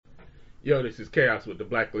Yo, this is Chaos with the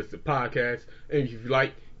Blacklisted Podcast. And if you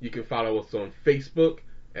like, you can follow us on Facebook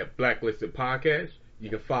at Blacklisted Podcast.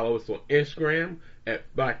 You can follow us on Instagram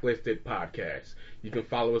at Blacklisted Podcast. You can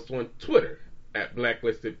follow us on Twitter at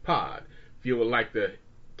Blacklisted Pod. If you would like to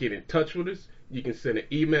get in touch with us, you can send an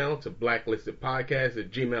email to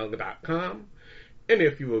blacklistedpodcast@gmail.com. And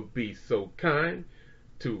if you would be so kind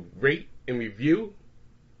to rate and review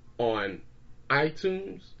on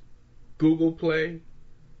iTunes, Google Play,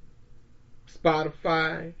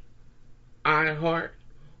 Spotify, iHeart,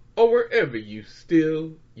 or wherever you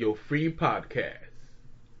steal your free podcasts.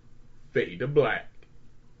 Fade to Black.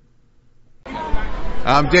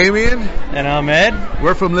 I'm Damien. And I'm Ed.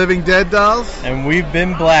 We're from Living Dead Dolls. And we've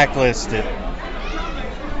been blacklisted.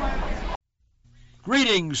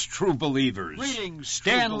 Greetings, true believers. Greetings,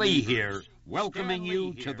 Stan Lee here, welcoming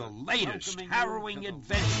you to the latest harrowing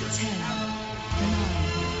adventure. 10, 9,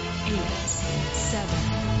 8,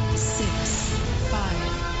 7, 6, 5,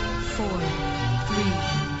 4, 3,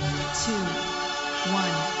 2,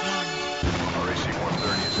 1.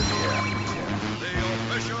 RAC-130 is in the air. The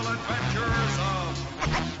official adventures of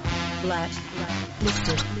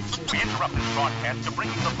Blacklisted. We interrupt this broadcast to bring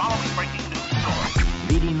you the following breaking news story.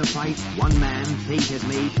 Leading the fight, one man fate has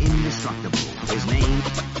made indestructible. His name,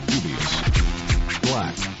 Dubious.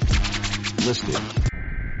 Black. Listed.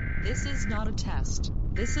 This is not a test.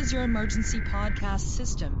 This is your emergency podcast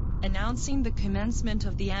system, announcing the commencement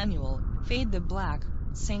of the annual Fade the Black,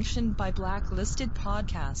 sanctioned by Blacklisted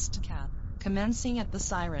Podcast. Commencing at the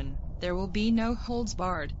siren, there will be no holds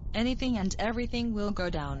barred. Anything and everything will go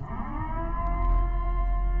down.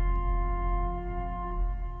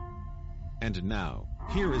 And now,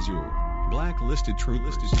 here is your Blacklisted True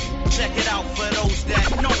Listed. Check it out for those that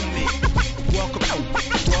know me. Welcome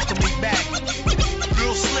me back.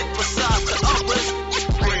 Real slick besides the others.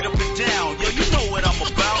 Straight up and down. Yo, you know what I'm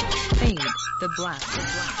about. Fade the Black.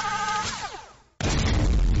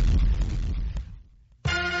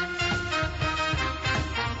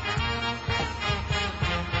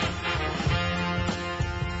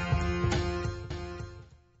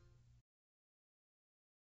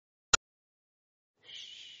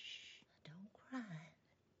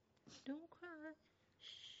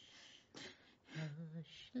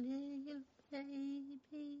 Hush, little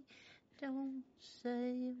baby, don't say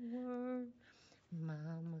a word.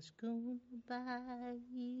 Mama's gonna buy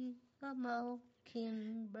you a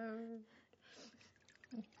mockingbird.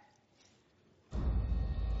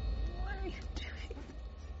 What are you doing?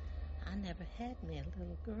 I never had me a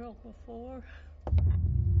little girl before.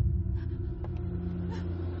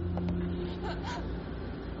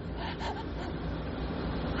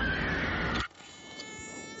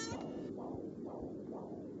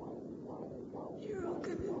 You're all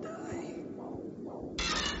gonna die.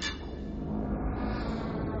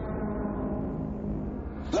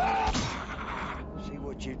 See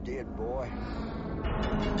what you did, boy.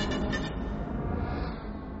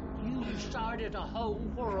 You started a whole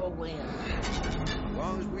whirlwind. As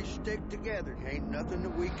long as we stick together, ain't nothing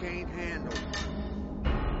that we can't handle.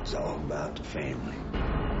 It's all about the family.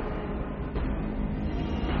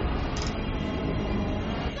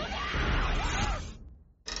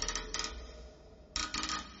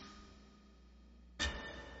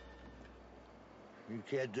 You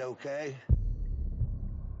kids okay?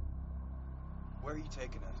 Where are you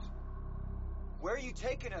taking us? Where are you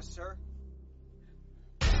taking us, sir?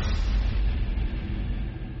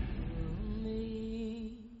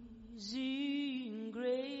 Amazing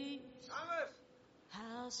grace. Thomas!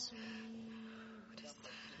 How sweet.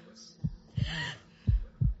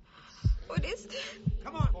 What is that?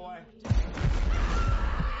 Come on, boy.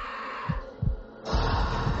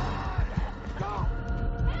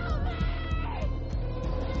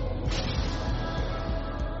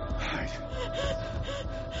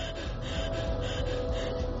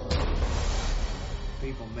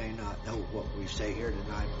 People may not know what we say here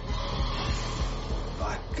tonight.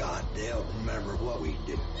 By God, they'll remember what we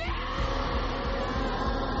did.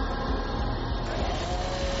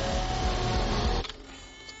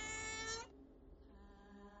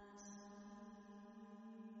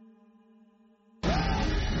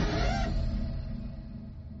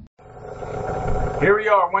 Here we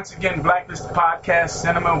are once again, Blacklisted Podcast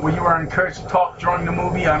Cinema, where you are encouraged to talk during the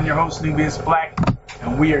movie. I'm your host, Nubius Black,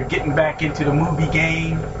 and we are getting back into the movie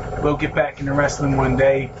game. We'll get back into wrestling one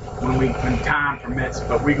day when time permits,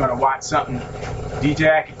 but we're gonna watch something. DJ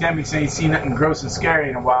Academics ain't seen nothing gross and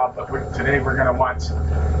scary in a while, but today we're gonna watch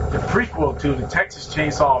the prequel to the Texas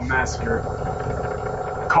Chainsaw Massacre,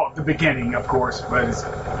 called The Beginning, of course, but it's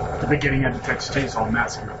the beginning of the Texas Chainsaw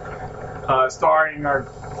Massacre. Starring our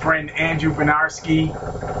friend Andrew Benarski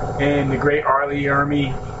and the great Arlie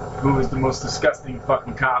Ermey, who is the most disgusting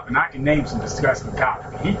fucking cop, and I can name some disgusting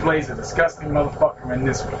cops. He plays a disgusting motherfucker in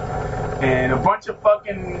this one. And a bunch of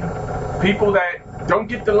fucking people that don't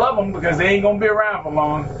get to love him because they ain't gonna be around for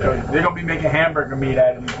long. They're gonna be making hamburger meat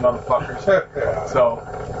out of these motherfuckers. So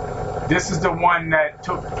this is the one that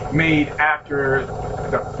made after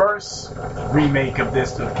the first remake of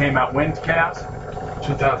this that came out when, Chaos?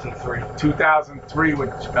 2003. 2003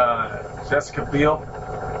 with Jessica Biel,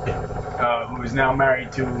 who is now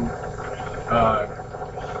married to,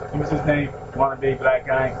 what was his name? Wannabe black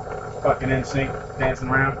guy, fucking NSYNC, dancing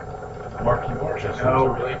around. Marky Mark.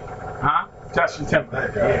 Huh? Justin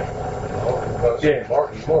Timberlake. Yeah.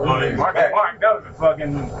 Marky Mark, that was a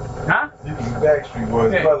fucking, huh? Backstreet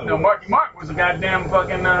Boys. No, Marky Mark was a goddamn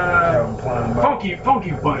fucking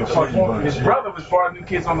funky bunch. His brother was part of New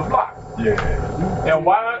Kids on the Block. Yeah. And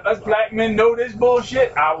why us black men know this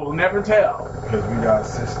bullshit, I will never tell. Because we got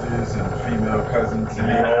sisters and female cousins and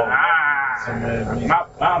they all.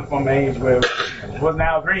 I'm from an age where it wasn't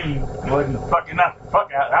Al Green, wasn't fucking nothing.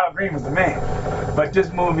 Fuck Al Green was the man. But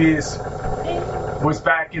this movie was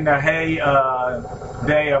back in the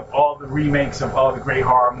day of all the remakes of all the great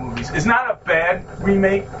horror movies. It's not a bad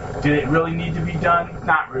remake. Did it really need to be done?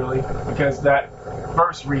 Not really, because that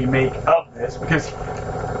first remake of this, because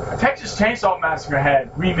Texas Chainsaw Massacre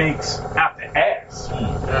had remakes out the ass.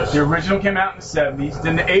 Yes. The original came out in the 70s.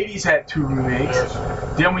 Then the 80s had 2 remakes. Yes.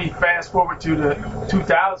 Then we fast forward to the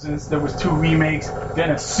 2000s. There was 2 remakes.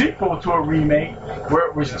 Then a sequel to a remake where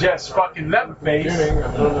it was just fucking Leatherface.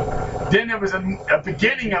 Then there was a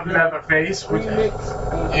beginning of Leatherface. Which,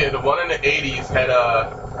 yeah, the one in the 80s had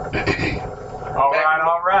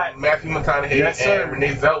all right. Matthew McConaughey and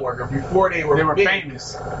Renee Zellweger before they were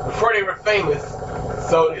famous. Before they were famous,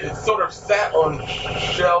 so it sort of sat on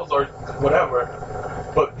shelves or whatever.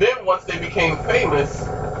 But then once they became famous, they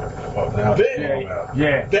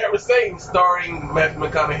were saying starring Matthew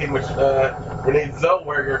McConaughey with Renee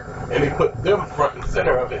Zellweger, and they put them front and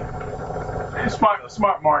center of it. Smart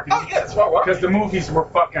marketing. Oh yeah, smart marketing. Because the movies were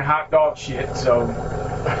fucking hot dog shit. So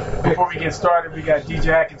before we get started, we got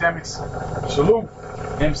DJ Academics. Salute.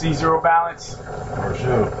 MC Zero Balance. For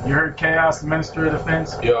sure. You heard Chaos, the Minister of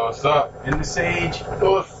Defense. Yo, what's up? And the Sage.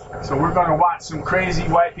 So we're gonna watch some crazy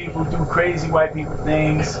white people do crazy white people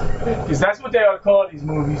things, because that's what they ought to call these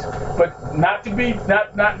movies. But not to give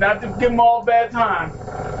them all a bad time.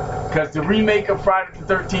 Because the remake of Friday the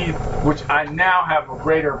 13th, which I now have a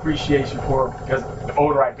greater appreciation for, because the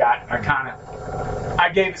older I got, I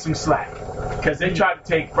gave it some slack. Because they tried to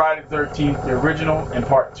take Friday the 13th, the original, and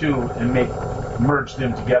part 2, and merge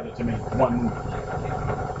them together to make one movie.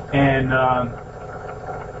 And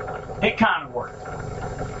it kind of worked.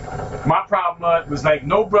 My problem was like,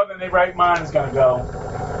 no brother in their right mind is going to go,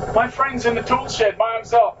 my friend's in the tool shed by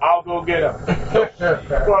himself, I'll go get him. Fuck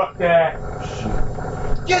that.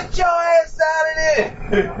 Get your ass out of there!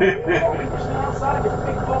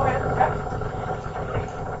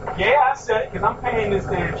 Yeah, I said it, because I'm paying this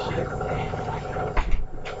damn shit.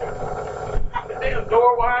 The damn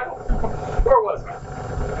door wide open. Where was I?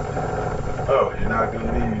 Oh, you're not going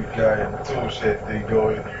to leave your guy in the tool shed, then go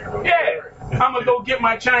in there and go. Yeah, I'm going to go get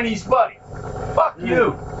my Chinese buddy. Fuck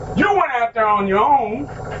you. You went out there on your own,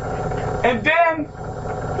 and then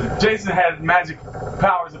Jason had magic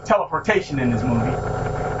powers of teleportation in this movie.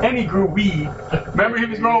 And he grew weed. Remember he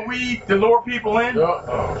was growing weed to lure people in?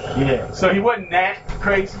 Oh, shit. Yeah. So he wasn't that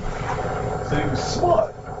crazy. So he was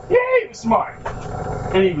smart. Yeah, he was smart.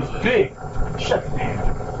 And he was big. Shut the damn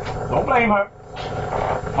door. Don't blame her.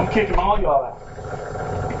 I'm kicking all y'all out.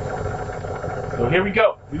 So here we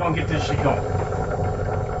go. We're going to get this shit going.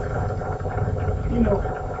 You know,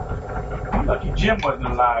 I'm lucky Jim wasn't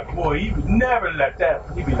alive. Boy, he would never let that.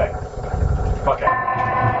 He'd be like, fuck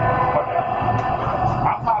that. Fuck that. I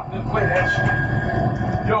popped and play that shit.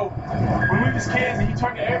 Yo, when we was kids and he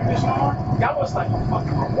turned the air conditioner on, that was like a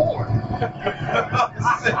fucking reward.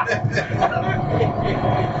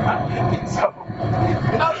 So,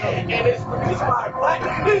 and it's produced by Black.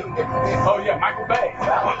 Oh yeah, Michael Bay.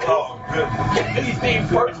 Oh, good. He's the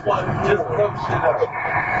first one to just blow shit up.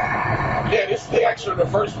 Yeah, this is actually the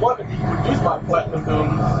first one to be produced by Platinum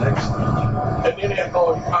Dunes. And then they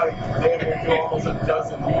probably damn near do almost a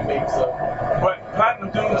dozen remakes of. But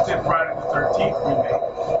Platinum Dunes did Friday the 13th remake.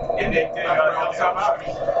 And they did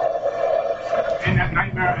and that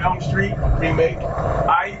Nightmare on Elm Street remake.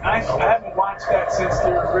 I haven't watched that since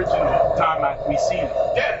the original time we seen it.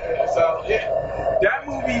 Yeah, so yeah. That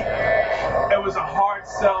movie, it was a hard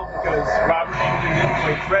sell because Robert Englund didn't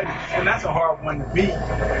play Freddy, and that's a hard one to beat.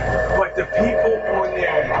 But the people on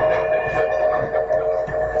there,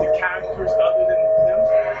 the characters other than them,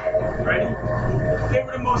 They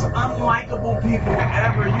were the most unlikable people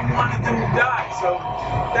ever. You wanted them to die, so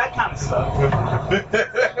that kind of sucks.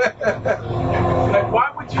 Like, why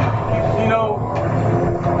would you, you know,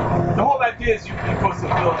 the whole idea is you're supposed to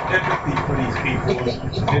build empathy for these people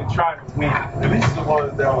and try to win. At least the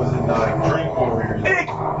ones that was in Dream Warriors.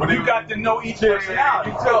 You got to know each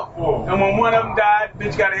personality. And when one of them died,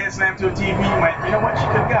 bitch got a head slammed to a TV and went, you know what, she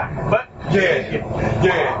could have got it. But,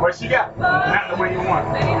 yeah. What she got? Not the way you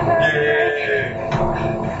want it. Yeah.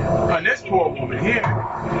 And this poor woman here,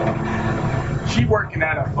 she working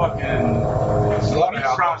at a fucking meat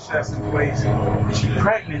processing place, and she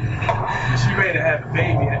pregnant, and she ready to have a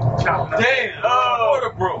baby and chop it up. Damn!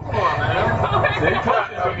 Water broke. Come on, man. They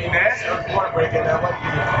talking to me nasty. Water breaking that way.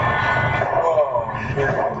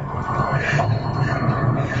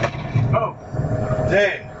 Oh.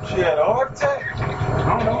 Damn. She had a heart attack? I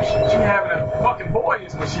don't know. She having a fucking boy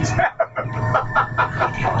is what she's having.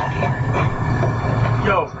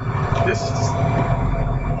 Yo, this is just...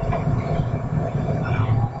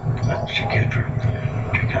 She kept her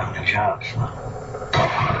taking on the jobs. It's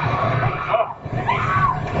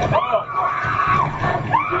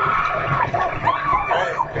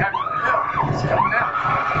coming out.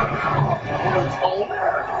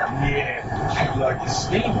 Yeah. She's like a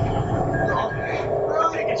steam. I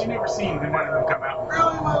take it you never seen one of them come out.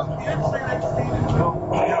 Really? Well, you didn't say that steam. Oh,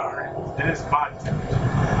 yeah. It is body temperature.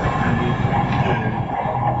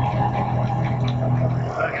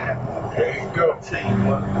 There you go.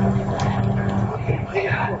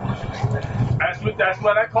 That's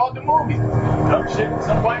what I called the movie. Dumb shit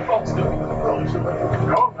some white folks do.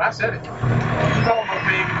 No, I said it. You call my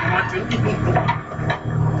baby if you want to.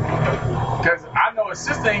 Because I know his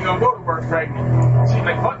sister ain't gonna go to work pregnant. She's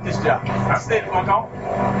like, fuck this job. I stay the fuck home.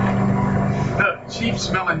 Look, cheap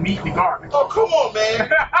smelling meat in the garbage. Oh, come on, man.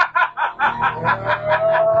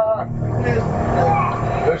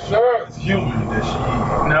 That's sure it's human that she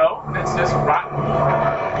eats. No, that's just rotten.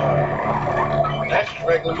 That's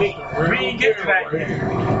regular meat. We ain't get to that yet.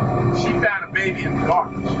 She found a baby in the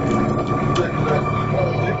garbage.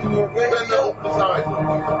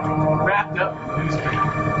 Wrapped up in newspaper.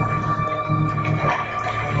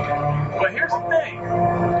 But here's the thing.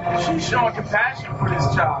 She's showing compassion for this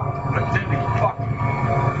child, but then they fuck him.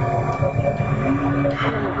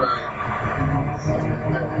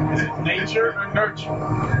 Is it nature or nurture?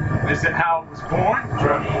 Is it how it was born?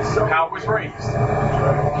 How it was raised?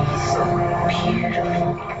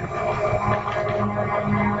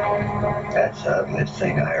 That's the ugliest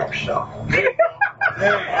thing I ever saw.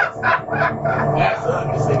 That's the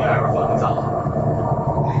ugliest thing I ever fucking saw.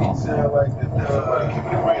 He said like that.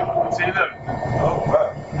 See, look. Oh, wow.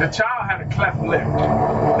 The child had a cleft lip.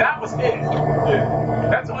 That was it. Yeah.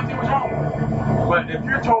 That's the only thing was wrong with it. But if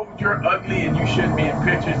you're told you're ugly and you shouldn't be in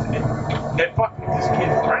pictures, it fucked with this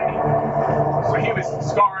kid's brain. So he was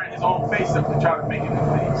scarring his own face up to try to make it the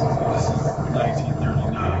face. This is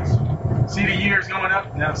 1939. See the years going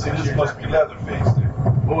up? Now 6 years. This must be Leatherface then.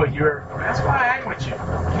 Boy, that's why I hang with you.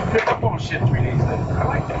 You pick up on shit 3 days later. I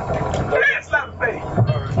like that. That's Leatherface.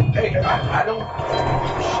 Hey, I don't.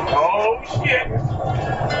 Oh, shit.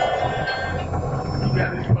 You got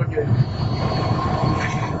this fucking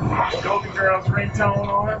Golden Girls ringtone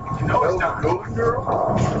on it. You know it's not Golden Girl.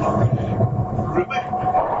 Really?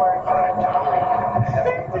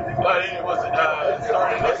 It was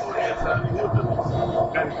started this one.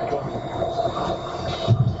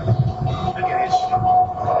 Look at this shit.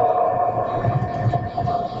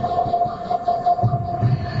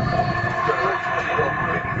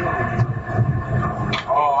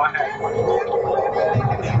 Oh, I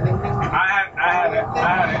had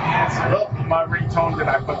an answer in my ringtone that I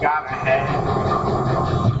forgot I had.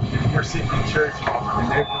 We're sitting in church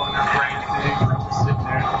and they're doing their brand thing, and I'm just sitting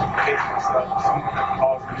there pacing myself. Someone that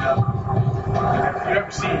calls me up. And if you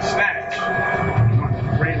ever seen Snatch, one of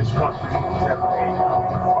the greatest fucking movies ever made.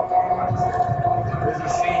 There's a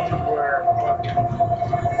scene where fucking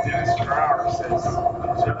Dennis Ferrara says,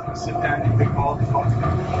 "Shut up and sit down, you big bald fuck."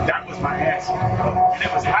 That was my answer, and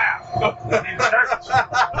it was loud in church.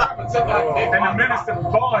 And the minister was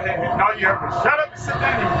bald headed, and all you heard was, "Shut up and sit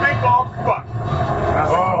down, you big bald fuck."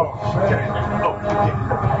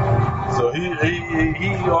 So he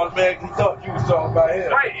automatically thought you was talking about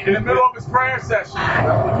him. Right, in the middle of his prayer session.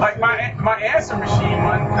 Like my answer machine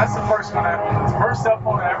one, that's the first one I ever owned. It's the first cell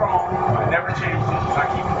phone I ever owned. I never changed it because I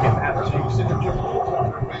keep getting that changed.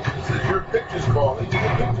 Your picture's calling. See,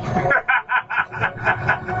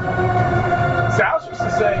 I was used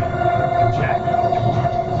to say, Jack, in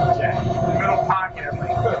the middle of the podcast,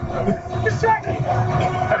 like, it's Jackie.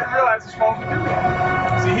 I didn't realize his phone could do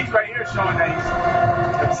that. See, he's right here showing that he's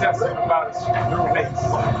obsessive about his face.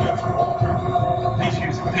 He's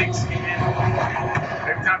using pig skin.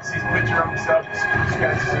 Every time he sees a picture of himself, he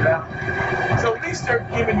scratches it out. So at least they're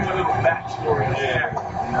giving you a little backstory of the character,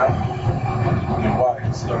 you know? And why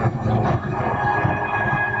he started.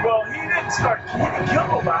 Well, he didn't kill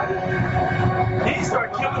nobody. He didn't start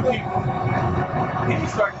killing people. He didn't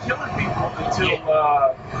start killing people until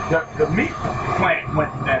the meat plant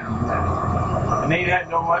went down. And they had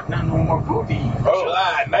no more food to eat. Oh,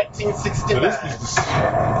 July 1969. So this was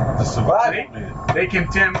the survival man. They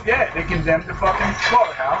condemned the fucking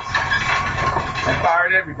slaughterhouse and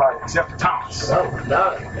fired everybody except for Thomas. Oh,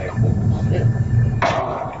 no.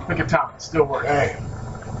 Look at Thomas, still working.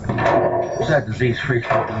 What's that disease-free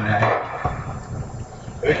company doing that?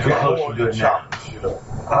 They close to good now.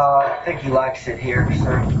 I think he likes it here,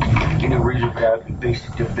 sir. Any reason for that would be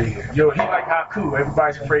to be here. Yo, he like Haku.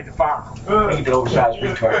 Everybody's afraid to fire him. He's the oversized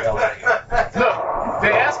retard LA. Look,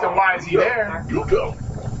 they ask him why is he there. You go.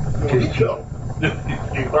 You go. You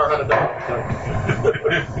learn how to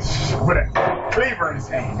With a cleaver in his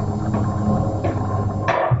hand.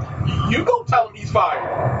 You go tell him he's fired.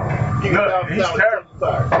 Look, he's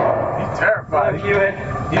terrified. He's terrified. Hewitt.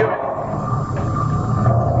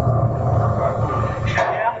 Shut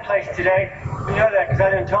down the place today. You know that because I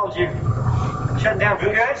done told you. Shut down for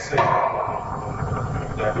good.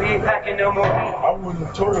 We ain't packing no more meat. I wouldn't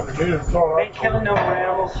have told him to get his car. Ain't killing no more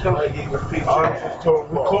animals, so I just told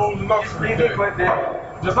him we're closing up just for leave the the day. equipment.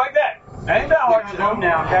 Just like that. Ain't that hard to Home do.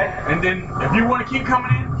 now, okay? And then, if you want to keep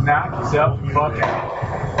coming in, knock yourself the fuck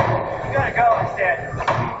out. You gotta go, I said.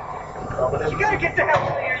 You gotta get the hell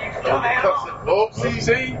out of here, you dumb animal. Oh,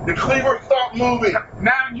 see, the cleaver stopped moving.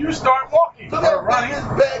 Now you start walking. Look how big his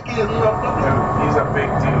back is. He's a big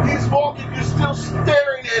dude. He's walking, you're still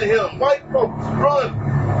staring at him. White folks, run.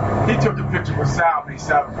 He took a picture with Sal, but he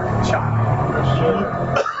Sal shot.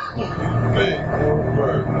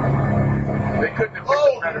 They couldn't have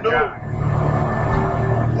picked a better guy.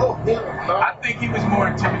 Oh, hell no. I think he was more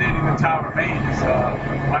intimidating than Tyler Maine as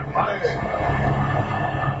Michael Myers.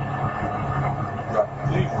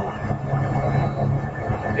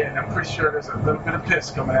 Yeah, and I'm pretty sure there's a little bit of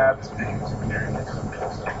piss coming out of his pants. There it is.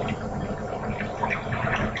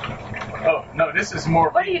 Oh, no, this is more.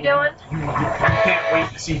 What are you doing? You can't wait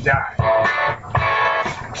to see die.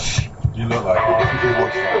 You look like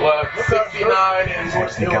Well, 69 and it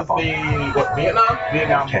was the, what, Vietnam?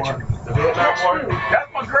 Vietnam War. The Vietnam War?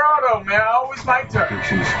 That's my girl, though, man. I always liked her.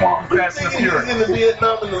 Fast and He's Furious. in the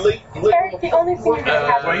Vietnam in the late. Eric, the only thing you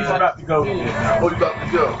have. Well, he's about to go to Vietnam. Oh, you about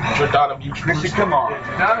to go? With Donna Buchanan. Come on.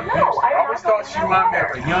 Donna Pierce, I always thought she reminded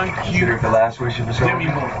me of a young, cute The last wish of his Demi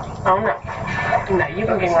Moore. Oh, no. No, you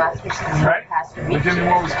can get last week's Right? past for me. But Demi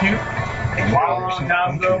Moore was cute. While long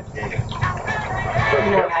time ago. You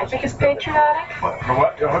know what I think is patriotic? For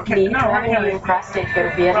what? Okay. Me No, having really. you prostate go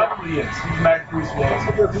to Vietnam. Probably is. He's married to Bruce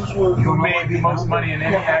Willis. Who made the most money in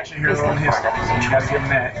any action hero in history. So you gotta give him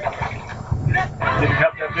that. Didn't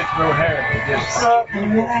help that bitch grow hair. It just.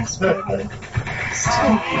 Relax, baby.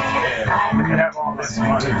 When you have all this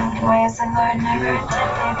money. Ways the Lord never intended.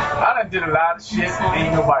 I done did a lot of shit.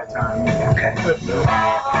 Ain't nobody time. Okay. Nope.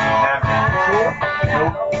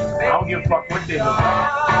 I don't give a fuck what they look like.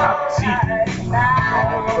 I see it.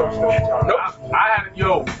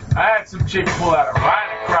 Nope. I had some chick pull out a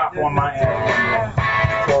rider crop on my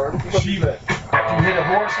ass. She, after you hit a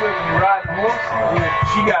horse with when you ride the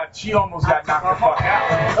horse, she almost got knocked the fuck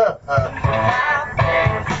out.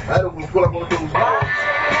 I don't want to pull up one of those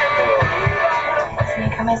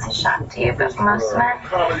Sneaker makes a shot to you, but most men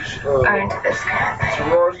college are into this kind.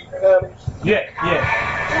 sorority panels. Yeah.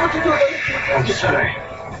 What you doing? I'm sorry.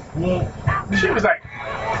 She was like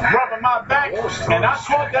rubbing my back, and I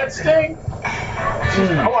caught that sting.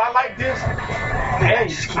 Oh, I like this. A,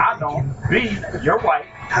 I don't. B, you're white.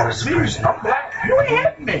 How does C, I'm black. You ain't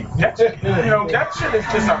hitting me. That shit is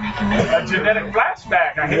just a genetic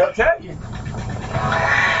flashback. I hate to tell you.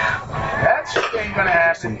 That shit ain't gonna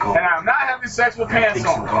happen. And I'm not having sex with pants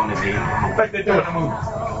on. Like they do in the movies.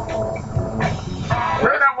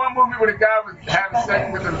 Remember that one movie where the guy was having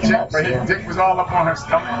sex with a chick, but his dick was all up on her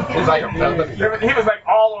stomach? He was like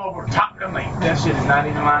all over the top. I'm like, that shit is not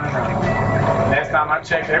even lining up. Last time I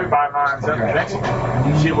checked, everybody lines up eventually.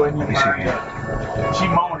 She wasn't even lining up. She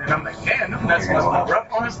moaning. I'm like, damn, them nuts must be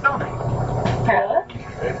rough on her stomach.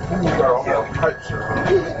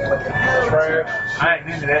 I ain't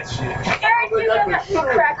into that shit. Eric, you got that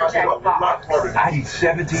Cracker Jack box. I eat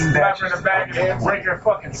 17 Slap batches. her in the back and break her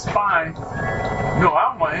fucking spine. No, I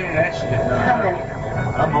don't want any of that shit.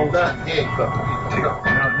 I'm not handcuffed. No,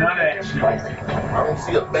 none of that shit. I don't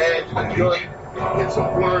see a badge and a gun. and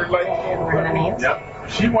some blurred lights. Yep.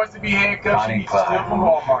 She wants to be handcuffed. She needs to steal from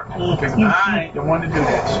Walmart. Because I ain't the one to do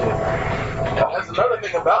that shit. That's another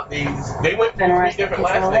thing about these. They went through 3 different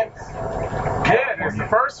last names. Yeah, the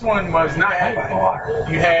first one was not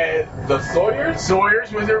You had the Sawyers.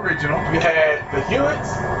 Sawyers was the original. You had the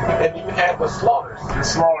Hewitts, and you had the Slaughters. The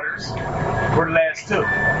Slaughters were the last 2.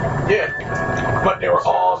 Yeah, but they were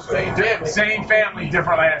all the same family. Same family,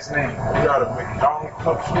 different last name. You got a McDonald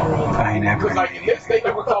Cup shooter. I ain't never. Because like in this, they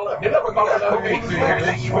never call it another name.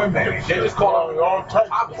 They just call it all types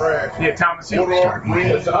of trash. Yeah, Thomas Hughes.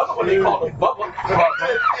 The other one they call it Bubba.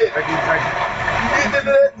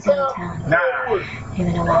 Nah.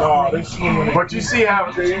 But you see how I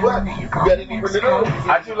do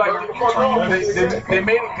like they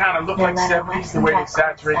made it kind of look like 70s, the way they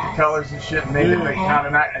saturate the colors and shit, and made it like kind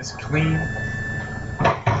of not as clean.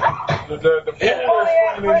 The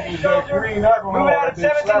green alcohol. Moving out at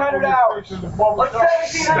 1700 hours.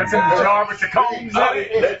 That's in the jar with the cones in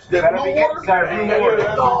it. That'll be inside room water.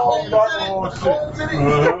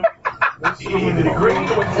 The green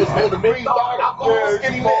the green alcohol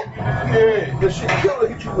skinny man. Yeah, the shit killer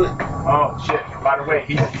hit you with. Oh shit! By the way,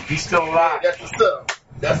 he's still alive. That's the setup.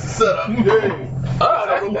 That's the setup. Yeah.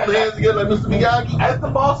 Put the hands together like Mr. Miyagi. That's the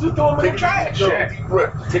boss who threw him in the trash. Deep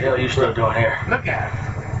breath. What the hell are you still doing here? Look at him.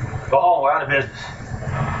 Go home, we're out of business.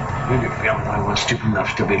 You and your family are the ones stupid enough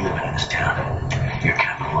to still be living in this town. You're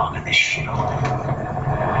kind of belong in this shit.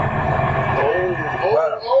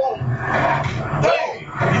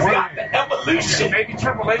 He's got the evolution. Maybe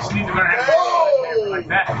Triple H needs to learn how to do like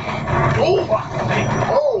that.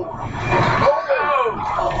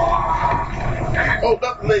 Oh,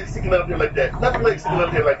 not the leg sticking out there like that. Not the leg sticking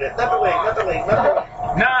out there like that. Not the leg.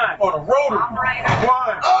 9. On a rotary.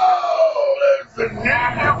 1. Oh, there's the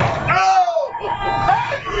nigga. Oh!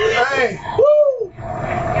 Hey! Woo!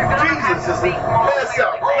 Jesus, just pass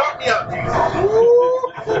out. Knock me out, Jesus. Woo!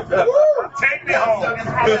 Take me home.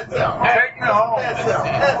 Pass out. Take me home. Pass out.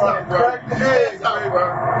 Pass out, bro. Pass out, bro.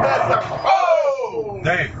 Pass out. Oh!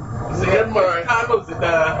 Dang. See, that's mine. Was it,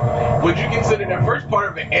 would you consider the first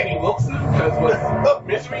part of it Annie Wilson? Because was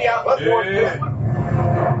Mystery out before this one?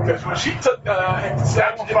 Because when she took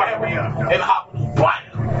snatched the family and hopped on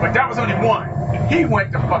but that was only 1. He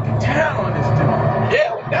went to fucking town on this dude.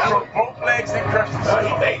 Yeah, that broke both legs and crushed his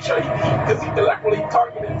he made sure because he deliberately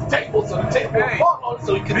targeted the table so the table would fall on it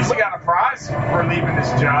so he could. At least he got a prize for leaving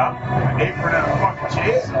this job. Apron and a fucking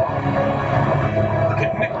chainsaw. Look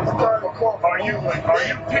at Nicholas. Are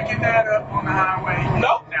you picking that up on the highway?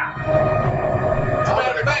 Nope. Nah.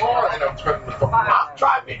 I'm in a car and I'm turning the fucking. I'm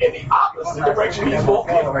driving in the opposite direction he's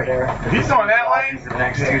walking. If he's on that lane, The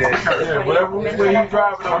next 2 days. Yeah, whatever way he's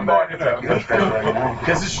driving, I'm going to that.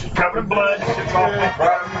 because it's covered in blood. Shit's all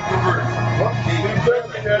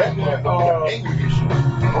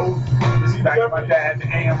back to my dad, the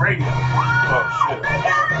AM radio. Oh, shit.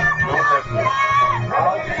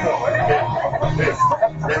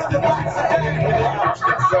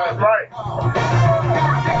 Right.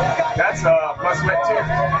 That's Bus Wet Tear.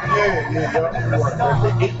 Yeah.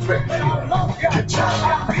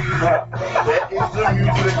 That is the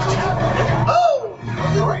music. Oh!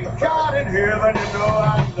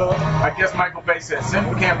 I guess Michael Bay said, since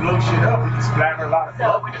we can't blow shit up, we can splatter a lot of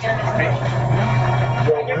blood. We just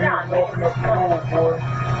Walking up the road, boy.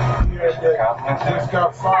 Just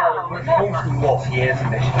got fired and went postal walk. Yes, I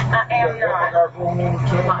got going on to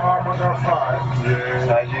tell mom I got fired.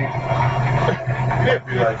 Yeah. It'd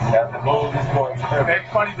be like that. It's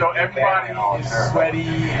funny though, everybody is sweaty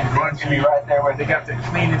and grungy. They got the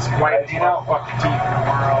cleanest, whitest fucking teeth in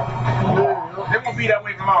the world. They won't be that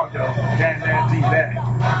way for long though. Guarantee that.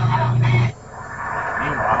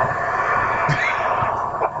 Meanwhile.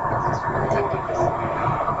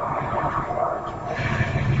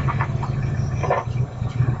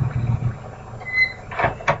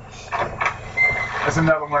 That's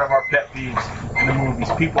another one of our pet peeves in the movies.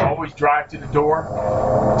 People always drive to the door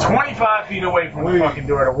 25 feet away from the fucking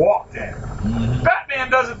door to walk there. Batman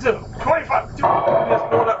does it too. 25. Just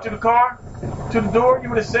pulled up to the car, to the door, you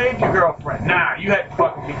would have saved your girlfriend. Nah, you had to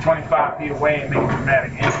fucking be 25 feet away and make a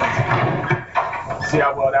dramatic entrance. See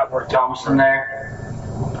how well that worked. Thomason there.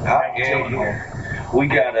 Yeah. We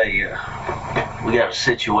got a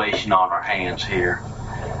situation on our hands here.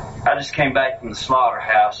 I just came back from the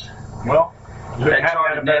slaughterhouse. Well, that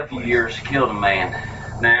charged nephew of yours killed a man.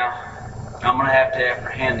 Now, I'm gonna have to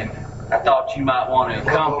apprehend him. I thought you might want to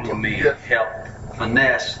accompany me and help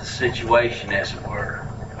finesse the situation, as it were.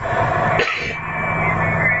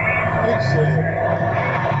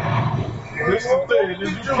 This is the thing. Did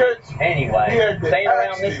you catch? Anyway, staying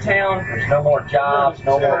around this town, there's no more jobs,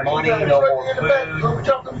 no more money, no more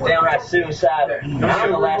food. Downright suicidal.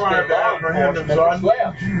 I'm the last bit of law enforcement that's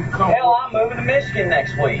left. Hell, I'm moving to Michigan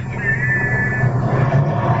next week.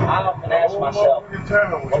 I often ask myself,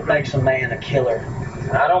 what makes a man a killer?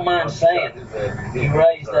 And I don't mind saying, you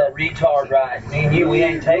raised that retard right. Me and you, we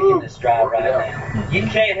ain't taking this drive right now. You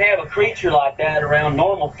can't have a creature like that around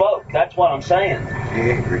normal folk. That's what I'm saying. He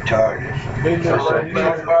ain't retarded.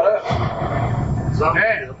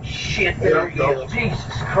 Damn. Shit, there he is. Jesus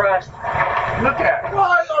Christ. Look at it.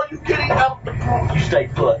 Why are you getting out the car? You stay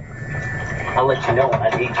put. I'll let you know when I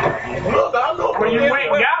need you. Look, I know. Well, you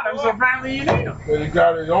went and got him, so apparently you need him. He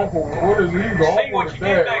got his uncle. What is he? The uncle is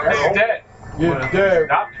dead, right? He's dead. Yeah, dead.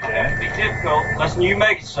 Not dead. Be difficult. Listen, you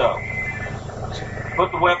make it so.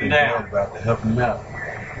 Put the weapon down. About to help him out.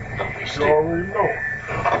 You already know.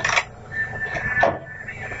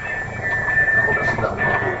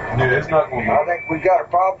 Yeah, it's not going to I think we got a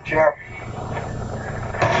problem, Sheriff.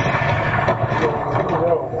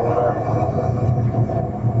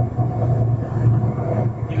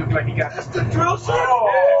 You look like you got That's the drill shit.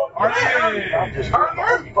 Oh, I'm just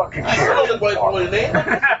fucking sheriff. I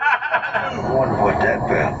wonder what that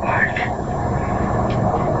felt like.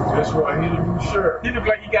 That's right, he the new sheriff. You look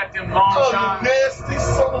like you got them long Oh, johns. you nasty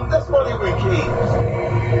son of... That's why they were kings.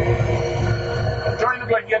 Don't you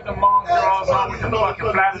look like you got them long drawers on with the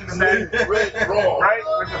fucking flat in the back? Right?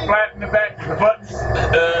 With the flat in the back, the buttons.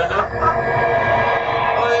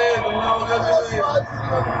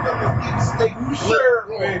 You sheriff,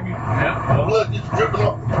 baby. Yeah. Blood just dripping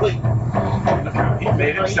off the plate. He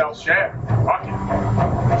made himself sheriff. Fuck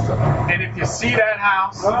it. And if you see that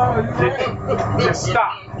house, just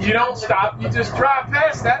stop. You don't stop, you just drive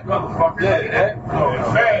past that motherfucker. Yeah,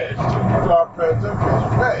 fast. You drive past that bitch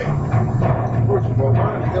fast. First of all,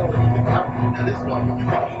 why the hell are you getting out? Now this one, you're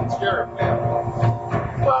the sheriff now.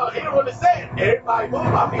 Well, he don't understand. Everybody move.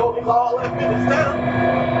 I'm the only law left in this town.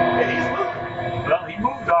 And he's moving. Well, he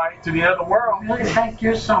moved all right to the other world. You think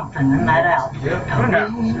you're something in that outfit.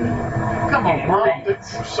 Come on, Mom.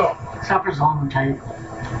 Supper's on the table.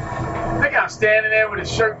 They got him standing there with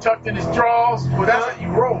his shirt tucked in his drawers. Well, that's how you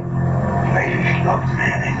roll. Ladies love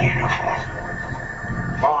men in uniform.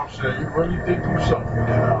 Mom said, you really did do something with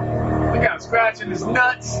that. They got him scratching his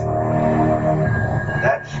nuts.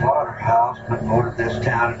 That slaughterhouse been more to this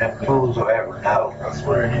town than them fools will ever know. I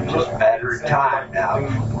swear he It's just a matter of time now.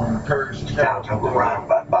 This town's overrun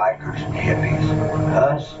by bikers and hippies.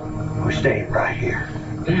 Us, we stayed right here.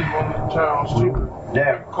 He's one of the towns too.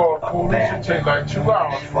 Never Call police, it take like 2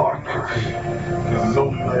 hours. far. There's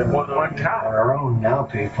only like one cop. On our own now,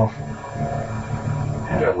 people.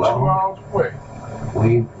 And Yeah, 2 alone, hours away.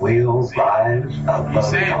 we will rise above He's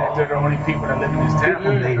saying it that all. they're the only people that live in this People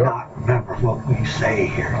town. may not remember what we say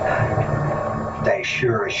here tonight. They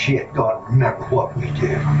sure as shit gonna remember what we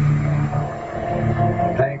do.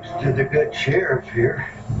 Thanks to the good sheriff here,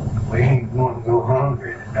 we ain't gonna go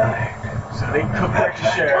hungry tonight. So they cook like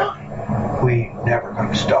the sheriff. We ain't never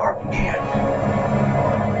gonna starve again.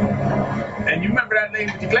 And you remember that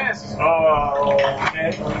lady with the glasses? Oh,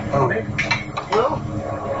 okay. Well,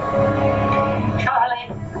 Charlie.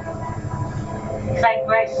 St.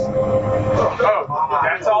 Grace. Oh,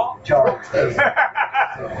 that's all? Charlie.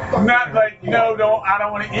 Not like, no, I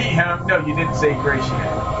don't want to eat him. No, you didn't say grace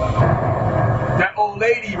yet. That old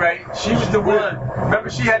lady, right? She was the one. Remember,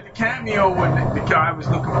 she had the cameo when the guy was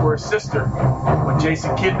looking for his sister when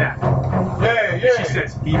Jason kidnapped her. yeah. She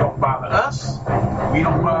says, he don't bother us. We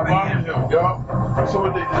don't bother him. Yeah. So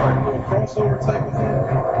what they did, like a little crossover type of thing?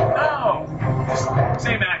 No.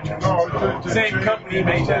 Same actress. No, Same company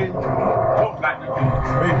made that. Both black people.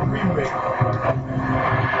 Made a remake.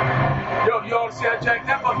 Yo, you all see how Jack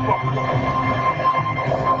that motherfucker?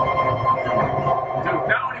 Dude,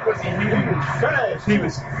 not only was he Fast. he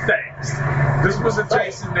was fast. This was a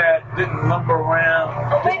Jason that didn't lumber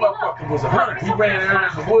around. This motherfucker was a hunter. He ran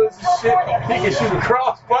around the woods and shit. He could shoot a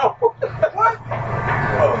crossbow. What?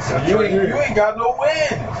 Oh, so you ain't got no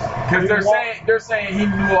wins. Because they're saying he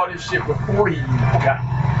knew all this shit before he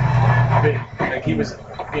got big. Like he was,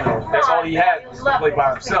 that's all he had was to play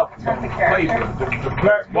by himself. He played with The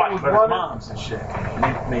black man was his running. moms and shit. And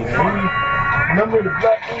he made fun. Remember the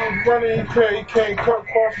black man was running, he came cut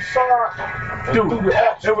across the side. and threw Dude, the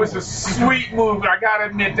axe it was to a him. sweet move. I gotta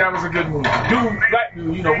admit that was a good move. Dude, black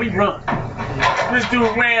dude, we run. This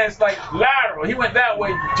dude ran like lateral. He went that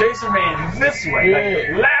way. Jason ran this way,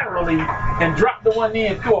 like laterally, and dropped the one knee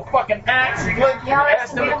and threw a fucking axe. And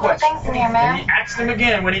asked him a question. And he asked him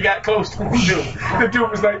again when he got close to the dude. The dude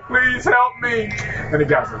was like, "Please help me." And the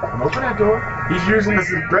guy's like, "Open that door." He's using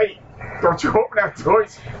this as bait. Don't you open that door.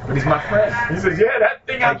 But he's my friend. He says, yeah, that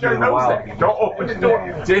thing out there knows that. Don't open the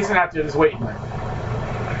door. Jason out there just waiting. Like,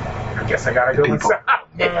 I guess I gotta go inside.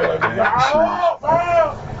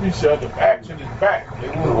 He said the action is back.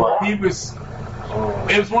 He was.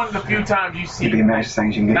 It was one of the few times you see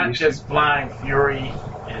not just blind fury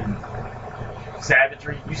and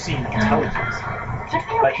savagery. You see intelligence.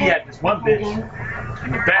 Like he had this one bitch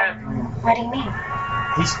in the bathroom. What do you mean?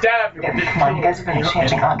 He stabbed her, but didn't kill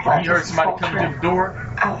her. He heard somebody come to the door.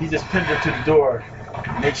 He just pinned her to the door.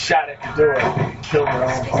 And they shot at the door and killed her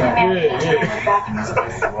own friend.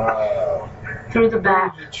 Wow. Through the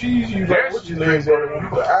back. The cheesy, like, what you think,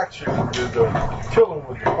 the action, the killing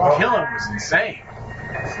with the body. Killing was insane.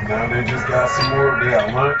 So now they just got some more. They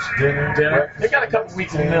got lunch, dinner. They got a couple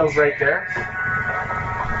weeks of meals right there.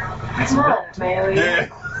 Come on, Mary. Yeah.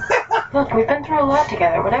 Look, we've been through a lot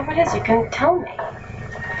together. Whatever it is, you can tell me.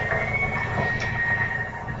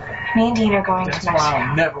 Me and Dean are going That's to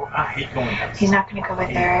Mexico. I hate going to He's not going to go with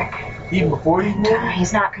Eric. Even before he moved? No,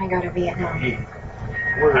 he's not going to go to Vietnam.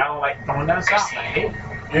 I don't like going down south. I hate it.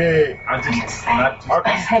 Yeah. I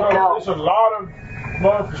said go. There's a lot of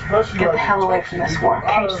love, especially Get like the hell away from this war.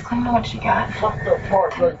 Okay, just let me know what you got. Fucked up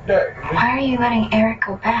parts like that. Why are you letting Eric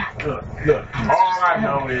go back? Look. All I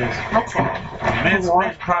know is What's it? Men's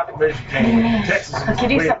proclamation What do you came. mean? Texas If you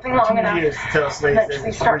do something long 2 enough, years to tell slaves they eventually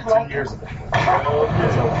were start to free 2 like years it. ago.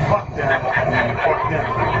 So fuck them. Fuck them.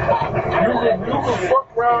 You can fuck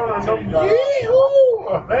around and them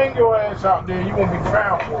hang your ass out there, you won't be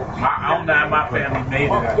found for it. I don't know how my family made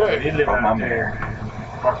it out there. They live out there.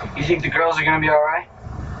 You think the girls are gonna be alright?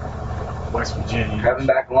 West Virginia. Driving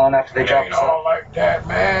back alone after they drop Ain't us all off? like that,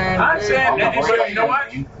 man. I'm saying, you know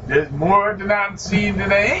what? There's more than I've seen than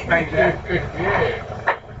they ain't like that.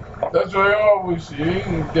 Yeah. That's what I always see. It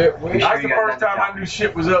ain't that way. That's the first time I knew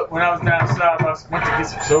shit was up when I was down south. I went to get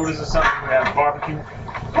some sodas or something. We had a barbecue.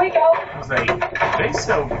 We go. I was like, they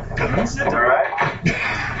sell guns at the right?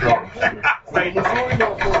 Like, what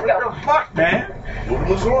the fuck, man?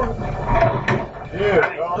 Missouri. Yeah,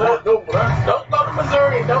 don't go to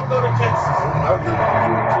Missouri. Don't go to Texas.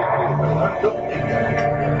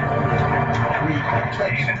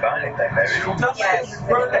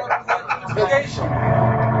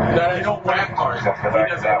 They don't whack cars. He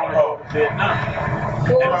doesn't want to go to Vietnam.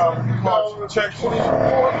 It's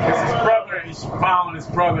his brother, and he's following his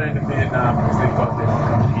brother into Vietnam because they thought they were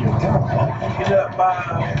going to kill him. Get up by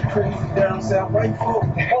crazy down south right foot.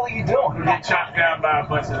 What the hell are you doing? We get chopped down by a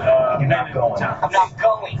bunch of men in the town. I'm not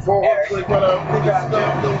going. Eric. They got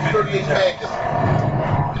those 38 bags.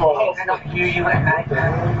 I don't hear you at night,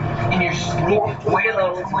 and you're sleeping,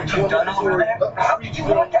 wailing from what you've done over there. How could you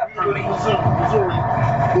want that from me? Missouri.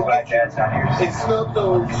 My dad's not here. They snub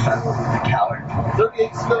those. The coward.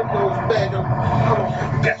 38 snub those bags.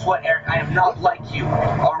 Guess what, Eric? I am not like you,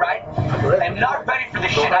 alright? I am not ready for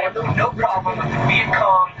this shit. I have no problem with the Viet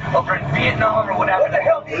Cong over in Vietnam or whatever. What the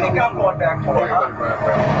hell do you think I'm going back for?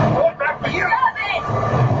 Going back for you?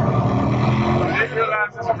 They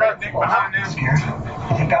realize there's a redneck behind them.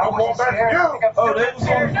 You think I'm going back for you? Oh,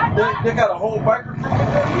 they got a whole biker crew?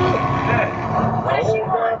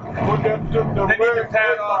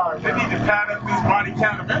 They need to pad up this body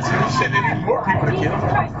count eventually. This shit, they need more people to kill.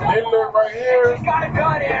 They live right here.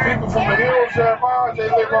 People from the hills have ours. They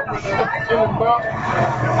live up in the mountains.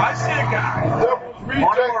 If I see a guy Devil's on a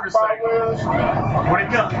Reject by motorcycle Wales. with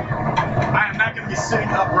a gun, I am not going to be sitting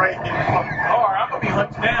upright in the fucking car. I'm going to be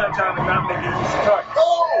hunched down trying to not make it easy cut.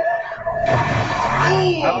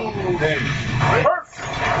 Perfect.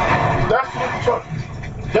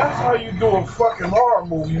 That's how you do a fucking horror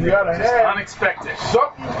movie. You gotta have unexpected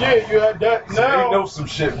something. Yeah, you had that now. They know some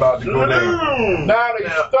shit about to go down. Now they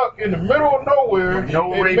stuck in the middle of nowhere.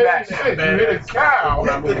 No it way made back. sense. You hit a cow.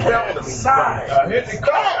 Hit the cow on the side. Hit the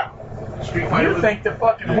cow. You think the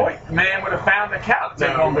fucking white man would have found the cow to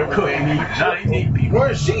take home the cook and eat? No, he need people.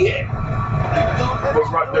 Where's she at? Was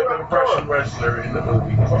right there, the Russian wrestler in the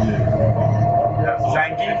movie.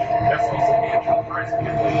 Zangief? That's his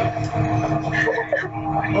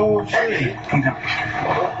Oh shit.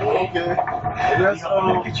 Okay. That's He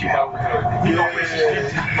gonna push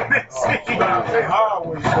his shit to They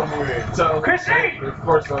highway somewhere. So, Chrissy! Of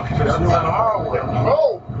course, I'm That's on the highway.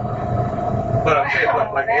 Oh. But I'm saying, Oh,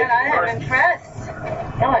 like, man, I am impressed.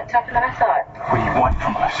 You went tougher than I thought. What do you want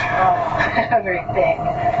from us? Oh, everything.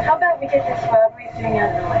 How about we get this robbery thing out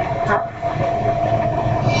of the way, huh?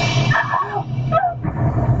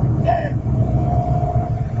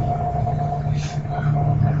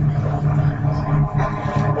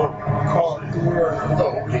 Car through her. No,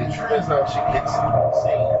 that's how she gets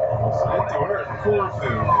seen. They threw her in the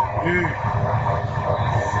cornfield. Yeah.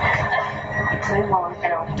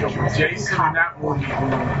 Jason in that movie,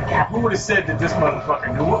 who would have said that this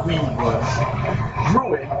motherfucker knew what weed was?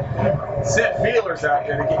 Grew it, sent feelers out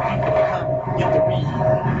there to get people to come get the weed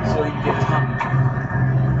so he could get his money.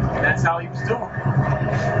 And that's how he was doing it.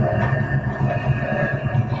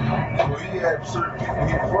 Well, he had certain people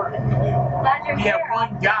he was working with. He had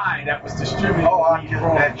one guy that was distributing weed for him, and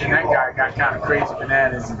that guy got kind of crazy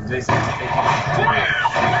bananas, and Jason had to take him.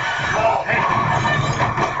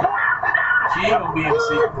 She ain't gonna be in the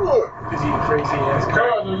seat because he's crazy ass guy.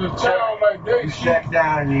 There's a town like that. You sit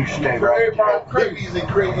down and you stay right everybody crazy. He's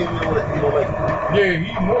crazy, yeah,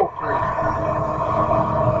 he's more crazy.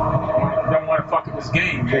 Don't want to fuck up his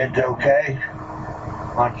game. Kids, okay?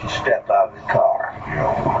 Why don't you step out of the car? You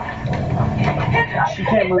don't want it. She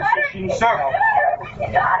can't move. Sir,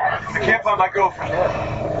 I can't find my girlfriend.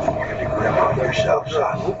 Get a grip on yourself,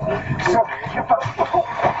 son.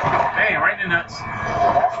 Damn, right in the nuts.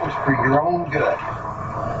 That was for your own good.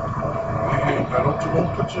 Don't you want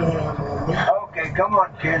to put your hands on me? Okay, come on,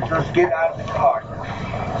 kids. Let's get out of the car.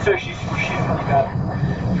 So she's got it.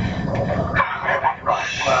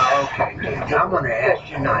 Well, okay, kids. I'm going to ask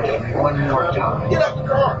you nicely one more time. Get out the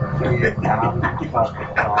car. Get out the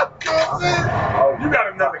fucking car. You got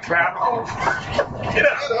another clavicle. Get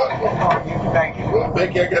out. Thank you. I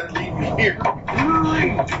think I got to leave you here.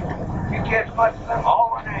 You can't put them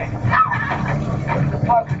all in there. It's a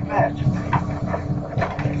fucking mess.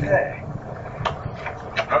 Hey.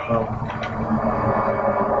 Uh-oh.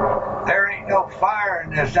 There ain't no fire in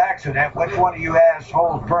this accident. Which one of you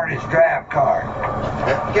assholes burned his draft card?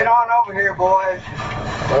 Get on over here, boys.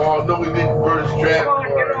 Oh, no, we didn't burn his draft Come on,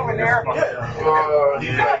 get over there.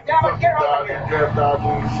 He's like fucking dodging, draft dodging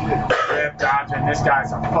and shit. Draft dodging. This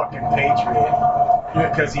guy's a fucking patriot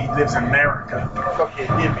because he lives in America. Fucking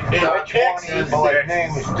hippie. In Texas, Boy's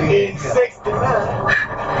name is in 69.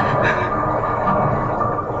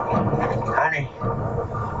 Honey,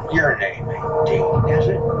 your name ain't Dean, is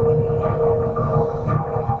it?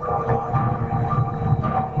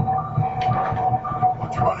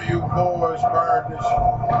 Which one of you boys burned this?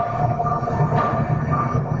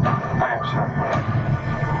 I'm sorry.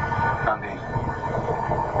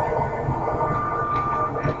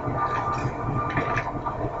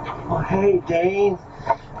 Well, hey, Dean.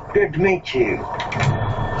 Good to meet you.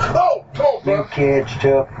 Oh, come on, You kids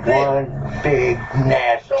took one big,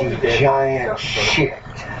 nasty, giant shit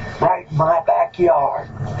right in my backyard.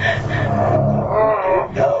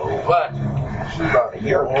 No. What?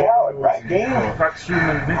 You're a coward, right, Dean? I'm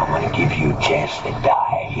going to give you a chance to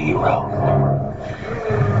die a hero.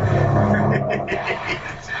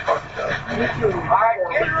 Alright,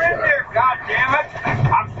 get her in there, goddammit!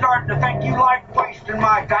 I'm starting to think you like wasting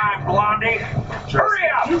my time, Blondie. Hurry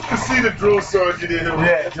up! You can see the drill sergeant in him.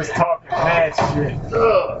 Yeah, just talking mad shit.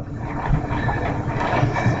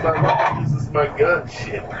 This is my gun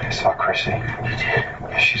shit. I saw Chrissy.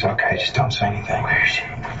 She's okay, just don't say anything. Where is she?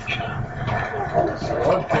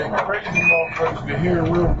 One thing, crazy motherfuckers can hear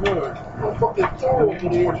real good. Motherfucking throw over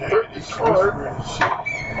there and hurt his heart.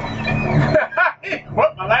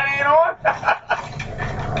 What, my light ain't on?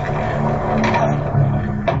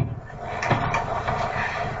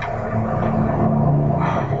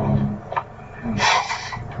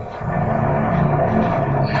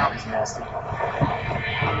 That was nasty.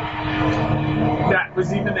 That was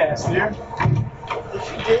even nastier.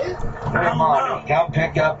 She did? Come on, come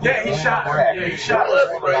pick up. Yeah, he shot her. Yeah, he shot her.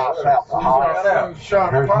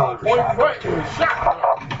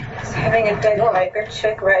 Having a dead biker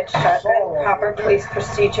chick, red shotgun, proper police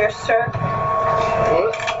procedure, sir.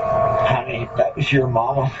 What? Honey, if that was your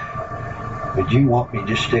mama, would you want me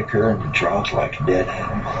to stick her in the trunk like a dead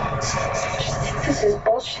animal? This is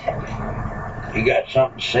bullshit. You got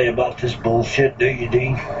something to say about this bullshit, do you,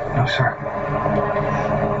 Dean? No, sir.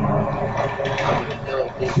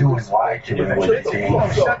 You and why to do with it, Dean?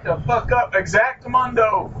 Shut the fuck up,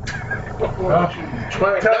 Exactamundo.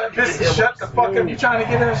 Tell that bitch to shut the fuck up. You trying to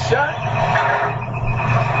get her a shot?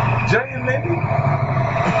 Jillian, maybe?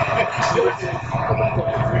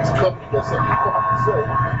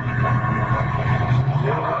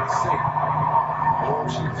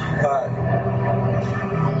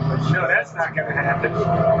 No, that's not gonna happen. That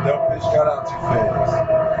bitch got out too fast.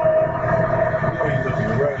 You know he's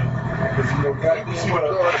looking around. Because you know, goddamn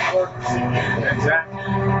Exactly.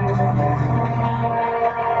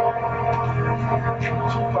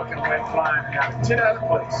 She fucking went flying and got the tit out of the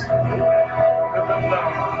place.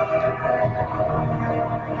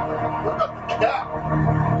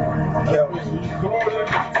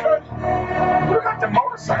 What about the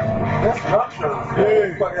motorcycle? That's what I'm trying to do.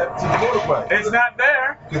 What happened to the motorbike? It's not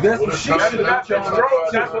there. Because that's what she should have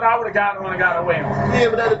That's what I would have gotten when I got away with. Yeah,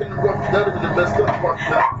 but that'd have been the messed up part.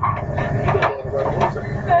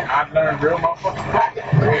 I learned real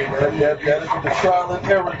motherfucking quick. That'd be the trial and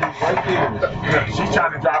error thing right there. She's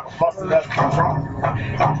trying to drive a busted up truck.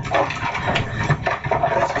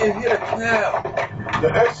 Let's get hit now. The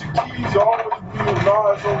extra keys always be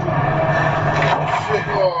lies over shit.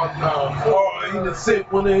 Oh, no. Oh, he done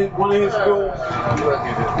sent one of his goals.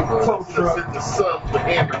 Tow truck. The sun with the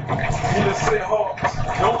hammer. He done sent Hawks.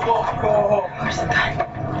 Don't call Hawks.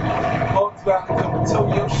 Hawks about to come and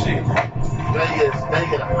tow your shit. Now you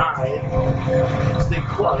gotta hide. Stay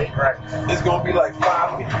quiet. Right. It's gonna be like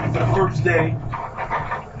 $550 for the first day,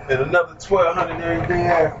 and another $1,200 every day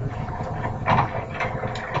after.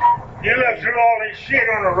 You look through all this shit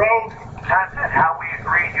on the road? That's it, how we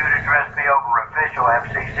agreed you'd address me over official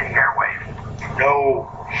FCC airwaves. No,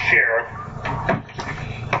 Sheriff.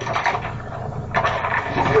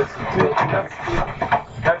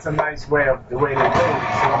 That's a nice way of the way they do it.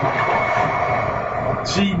 So,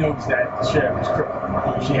 she knows that the sheriff is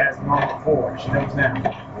crooked. She hasn't known before. She knows now.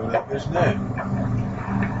 Well, that bitch name.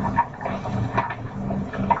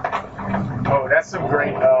 Oh, that's some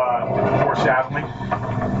great foreshadowing.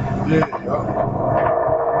 Yeah.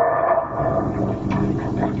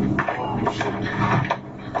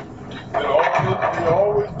 They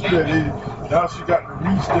always do that. Now she got the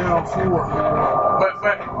reach down for it.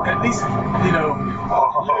 But at least, you know.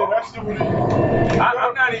 Yeah, that's the way.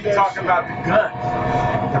 I'm not even talking about the gun.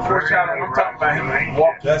 The foreshadowing, I'm talking about him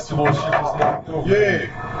walking. That's the one she was knocked over. Yeah.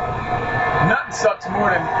 Nothing sucks more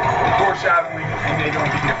than foreshadowing and they don't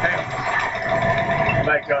give you a payoff.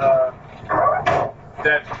 Like,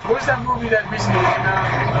 what was that movie that recently came out?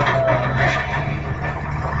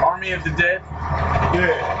 Army of the Dead?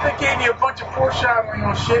 Yeah. They gave you a bunch of foreshadowing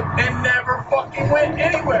on shit and never fucking went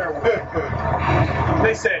anywhere with it.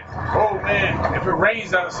 They said, oh man, if it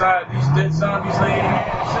rains outside, these dead zombies laying here in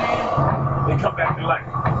the sand, they come back to life.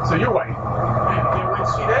 So you're right. Man, can't wait to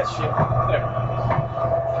see that shit. Never.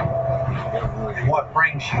 What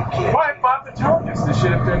brings you here? Why bother telling us this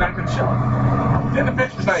shit if they're not gonna show it? Then the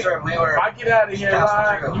bitch was like, Sir, if I get out of here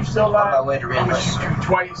live and you still live, I'm gonna shoot you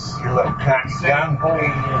twice. You look kind of young.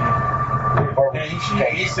 And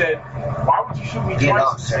he said, why would you shoot me twice in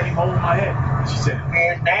the same hole in my head? And she said,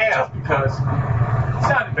 just because. It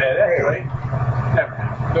sounded bad, right? Never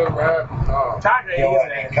happened. Never happened. Tiger You eats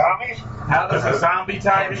want any an commies? How does a zombie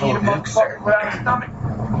tiger eat a motherfucker without a stomach?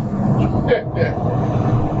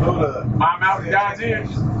 I'm out of God's ears.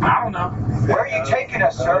 I don't know. Where are you taking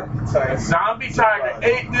us, sir? A zombie tiger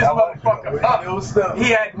ate this motherfucker up. He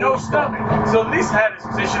had no stomach. So at least had his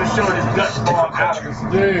position to show his guts falling out of his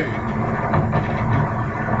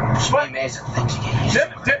But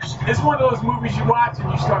it's one of those movies you watch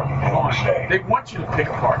and you start going. They want you to pick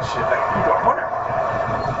apart shit. Like, you go, what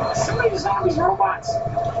are some of these zombies robots?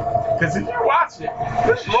 Because if you watch it,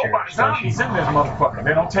 there's robot zombies in this motherfucker.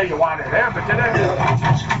 They don't tell you why they're there, but they're there.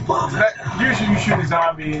 Usually you shoot a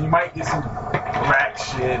zombie and you might get some rat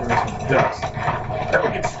shit and some dust. They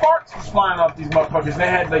would get sparks was flying off these motherfuckers. They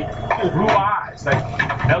had like blue eyes, like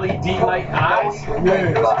LED light eyes.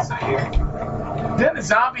 Then the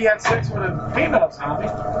zombie had sex with a female zombie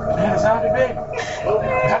and had a zombie baby.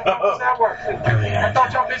 How does that work? I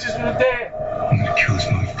thought y'all bitches were dead. I'm gonna kill this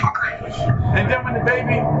motherfucker. And then when the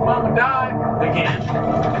baby mama died again,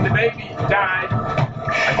 and the baby died,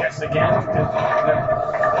 I guess again,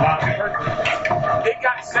 it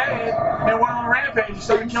got sad and went on a rampage and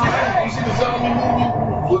started killing people. You see the zombie movie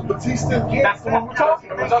with Batista? That's the one we're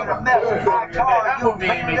talking about. That movie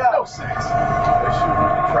ain't make no sense.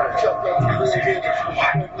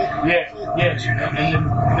 Yeah. And then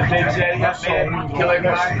the baby daddy got mad and kill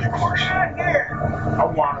everybody.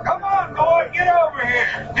 Come on, boy, get over here.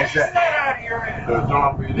 Get What's that? that out of your head.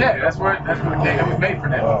 Yeah, that's where it was made for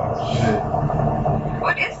that.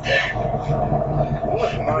 What is that?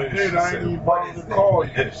 I ain't even bothered to call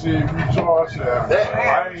you. See if you charge that. I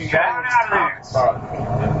ain't Down out of there.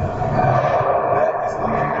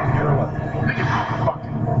 Look at that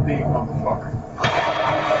fucking big motherfucker.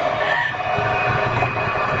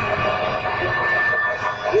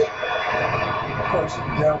 Person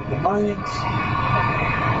down with the mines.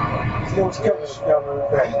 There's no skeleton down there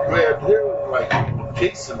back. Grabbed him like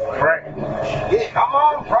Jason. Right. Yeah. Come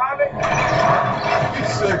on, Private. He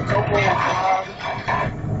said, come on, Private.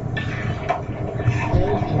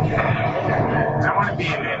 I want to be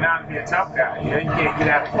in Vietnam to be a tough guy. You can't get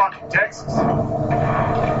out of fucking Texas.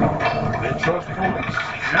 They trust police.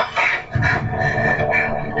 Yep.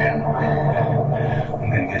 I'm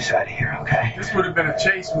gonna get us out of here, okay? This would have been a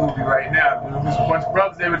chase movie right now. Dude. It was a bunch of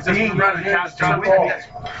brothers. They would just be running down trying to catch.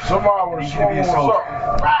 Somebody would have swung on something.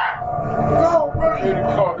 No, really. They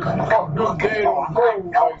caught them dead on the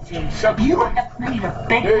road like some You have made a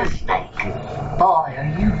big mistake. Boy, are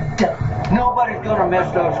you dumb. Nobody's gonna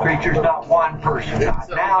miss those creatures, not one person. Not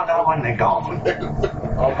now, not when they're gone. I'm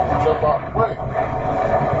gonna jump out the way.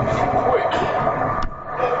 Quick.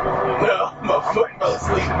 No, my foot fell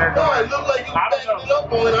asleep. No, it looked like you backed it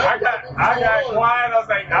up on it. I got quiet. I was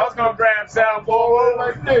like, I was gonna grab soundboard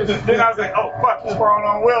like this. Then I was like, oh fuck, he's falling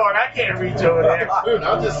on Will, and I can't reach over there.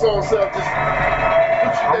 I just saw myself just.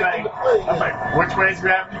 I'm like, which way's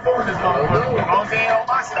gravity going? As long as they ain't on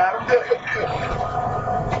my side, I'm good.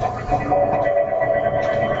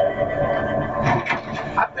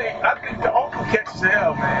 I think the uncle catches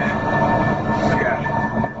hell, man. Yeah.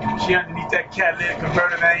 She underneath that catalytic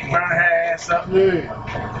converter that ain't burning her ass up. Yeah.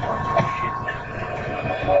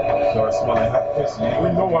 So it's smelling hot pussy. We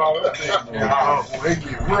know how that thing goes. They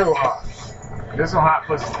get real hot. There's some hot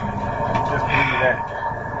pussy in there. Just believe that.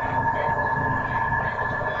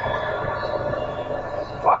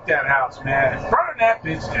 Fuck that house, man. Burn that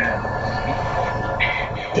bitch down.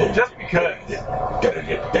 Just because.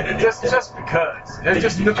 Just because. It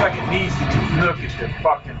just looks like it needs to just look at the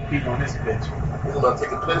fucking people on this bitch. You about to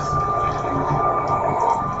take a piss?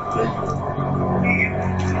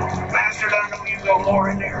 Bastard, I know you got more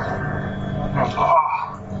in there.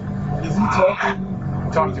 Is he talking?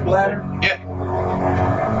 Talking to Bladder? Yeah.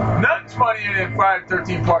 Nothing's funnier than Friday the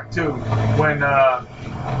 13th Part 2 when,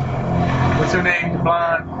 what's her name? The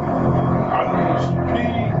blonde? I know she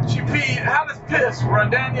peed. She peed. How does piss run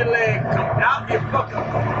down your leg, come out your fucking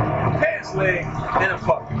pants leg in a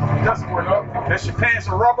puck? Doesn't work. Unless your pants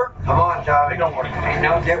are rubber. Come on, Tommy. They don't work. Ain't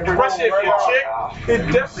no different. Especially if you're a chick,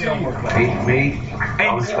 it definitely don't work. Me.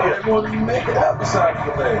 Ain't They won't even make it out besides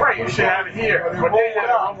the leg. Right, you should have it here. But they had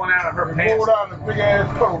one out of her pants. Pulled out a big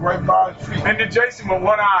ass coat right by his feet. And then Jason with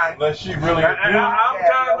one eye. Unless she really. And I'm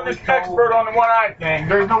kind of an expert on the one eye thing.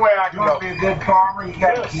 There's no way I can You want go. to be a good farmer, you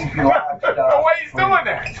gotta keep your eyes shut. No way he's doing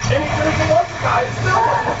that. And he was the guy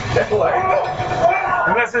still.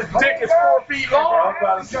 Unless his dick is 4 feet long.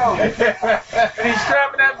 And he's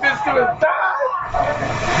strapping that bitch to his thigh.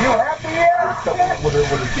 You happy here? With a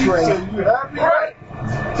tray. You happy? Right.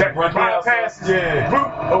 That bypasses boot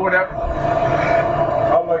or whatever.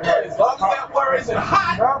 I'm like, As long as that word isn't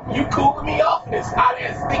hot, you cooling me off this hot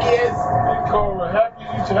ass, sticky ass. they call her happy.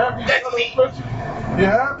 You should happy. That's me. You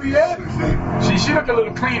happy yet? She look a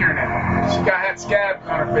little cleaner now. She had scabs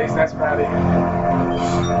on her face. That's about it.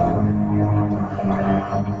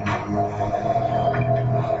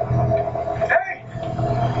 Hey!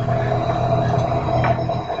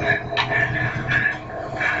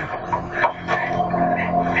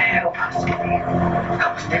 Help us.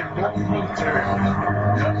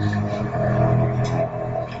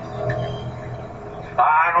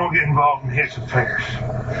 I don't get involved in his affairs.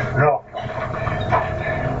 No.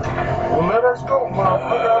 Well, let us go,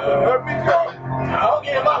 motherfucker. Let me go. I don't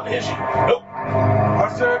get involved in his shit. Nope. I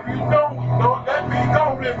said, if you don't let me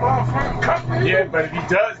go, then motherfucker, cut me. Yeah, but if he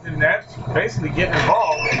does, then that's basically getting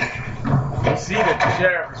involved. You see that the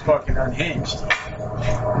sheriff is fucking unhinged.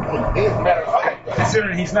 Matter of fact,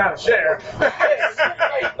 Considering he's not a sheriff.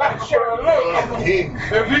 Not sure. Look,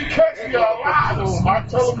 if he catch me, I'll lie to him. I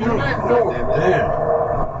tell him you didn't do it.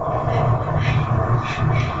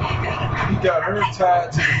 He got her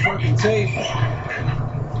tied to the fucking table.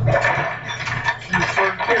 She was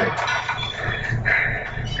first there.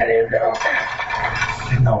 I didn't know.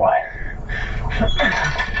 Didn't know why.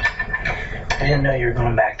 I didn't know you were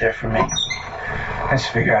going back there for me. Let's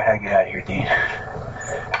figure out how to get out of here, Dean.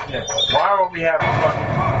 Yeah. Why won't we have a fucking...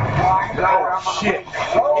 Oh, shit.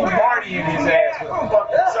 Marty in his ass with a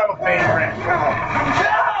fucking cellophane wrap.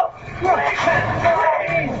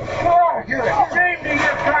 You're ashamed of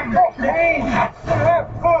your conduct, Dean.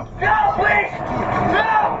 No, please!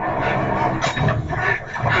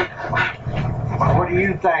 What do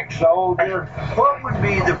you think, soldier? What would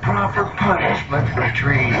be the proper punishment for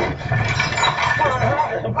treason?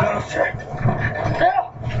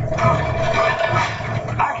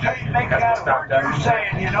 I can't make out a word you're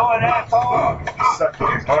saying, you know, and that's all. Suck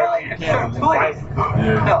it. Please.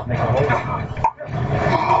 No.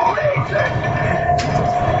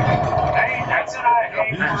 Hey, that's an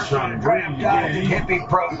idea for a hippie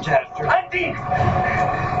protester. Dean!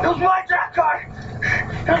 It was my job card!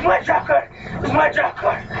 It was my job card! It was my job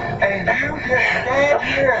card! And you just stand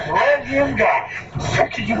here and let him go. Sir,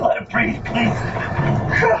 could you let him breathe, please?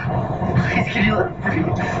 Please, could you let him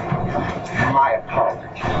breathe? My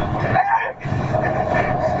apologies.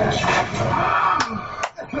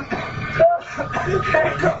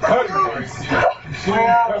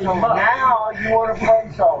 Well, so now you want to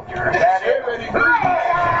play soldier. Is that it?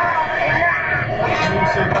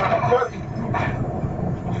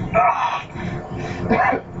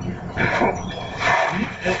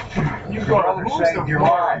 You're going to lose your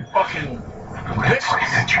mind. Fucking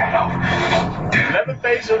vicious.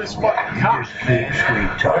 Leatherface or this fucking cop, man.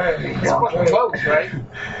 It's fucking close, right?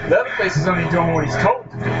 Leatherface is only doing what he's told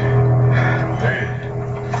to do.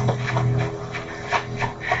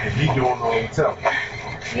 And he doing all the telling.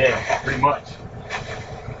 Yeah, pretty much.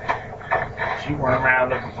 She went around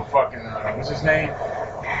looking for fucking, what's his name?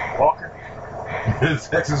 Walker? His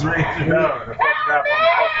Texas Ranger? No, the fucking guy from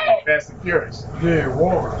fucking Fast and Furious. Yeah,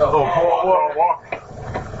 Walker. Oh, Paul Walker.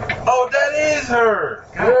 Oh, that is her.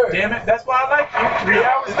 God damn it, that's why I like you. 3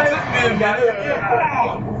 hours later,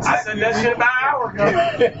 I said that shit about an hour ago.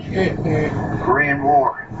 Korean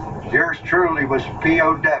War. Yours truly was a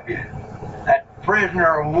POW. That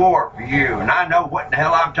prisoner of war for you, and I know what the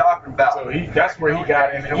hell I'm talking about. So that's where he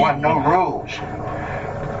got in. There wasn't no rules.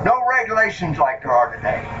 No regulations like there are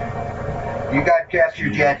today. You got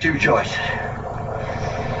captured, you had two choices.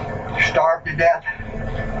 Starve to death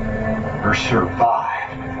or survive.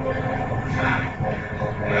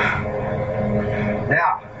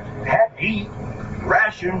 Now, had to eat,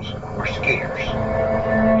 rations were scarce.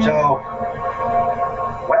 So,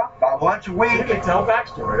 well, about once a week. You can tell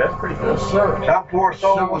backstory, that's pretty good. Yes, sir. Some poor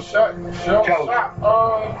soul was chosen.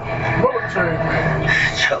 Military man.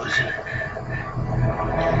 Chosen.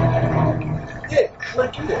 Yeah,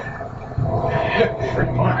 like you did.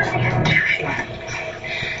 Pretty much.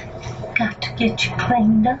 Got to get you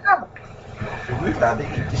cleaned up. We're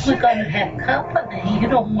gonna have company. You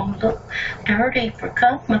don't want to look dirty for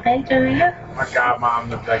company, do you? My godmom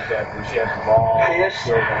looked like that when she had the long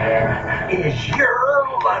silver hair. Is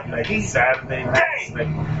your lucky like Saturday nights. Like,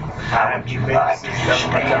 how'd you like to stay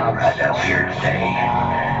right up here today?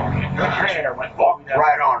 her hair went Walk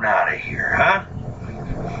right on out of here, huh?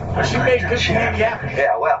 But she made good candy apples.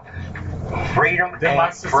 Yeah, well, freedom Then my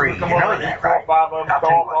and sister free. would come You know over and that, eat 4 or right? 5 of them, throw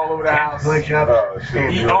them all over the house. Push up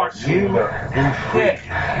Eat our shit. you and free.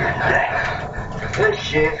 This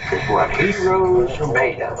shit is what heroes are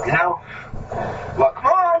made of, you know? Well, come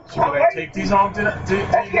on. So we're going to take these home to your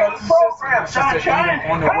brothers and sisters. She's just eat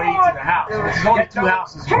them on the way to the house. There's only 2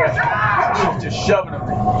 houses left. So she's just shoving them in.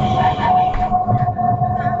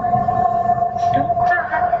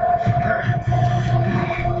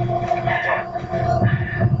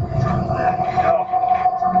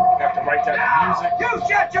 Music. You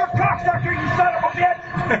shut your cocksucker, you son of a bitch!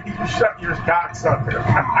 You shut your cocksucker.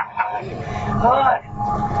 What?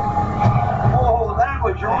 Oh, that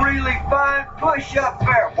was a really fine push-up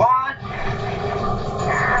there, Juan.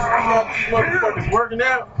 Motherfuckers working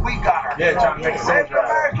out. We got our John makes sense.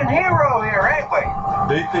 American hero here, ain't we?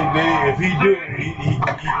 They think if he do it, he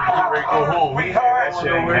ready to go home. He That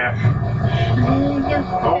shit ain't happening. I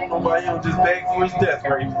don't know why he'll just beg for his death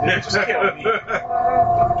right now. Just kill me.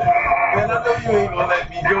 Man, I know you ain't gonna let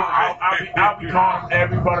me go. I'll be calling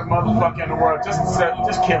everybody motherfucker in the world. Just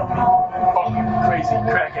kill me. Fucking crazy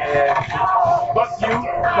cracker ass. Fuck you.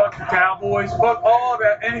 Fuck the Cowboys. Fuck all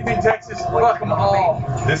that. Anything Texas. Fuck them all.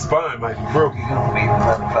 This spine might be broken. You gonna be the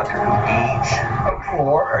motherfucker who eats,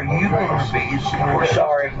 or are you gonna be the poor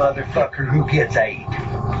sorry motherfucker who gets ate?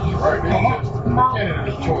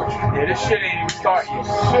 Yeah, this shit ain't even start yet.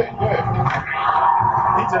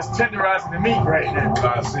 He's just tenderizing the meat right now.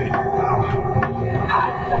 I see.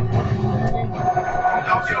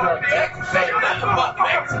 Texas ain't nothing but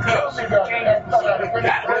Mexico.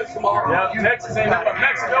 Yeah, Texas ain't nothing but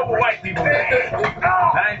Mexico with white people. I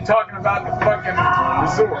ain't talking about the fucking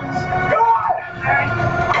resorts.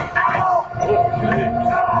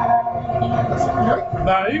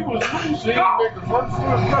 Now he was loose. He didn't make a run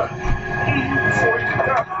for his nut before he could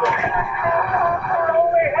come back.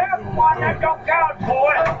 We have one that don't count,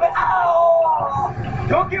 boy!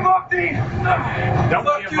 Don't give up, these! Don't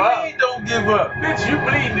give up. Don't give up. Bitch, you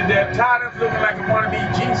bleeding to death. Tired of looking like a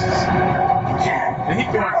wannabe Jesus. And he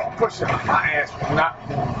going pushing my ass for not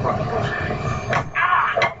doing fucking push.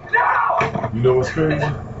 You know what's crazy?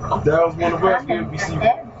 If that was one of us, we'd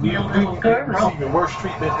be receiving worse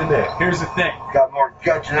treatment than that. Here's the thing. Got more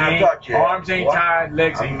guts than I thought you had. Arms ain't tied,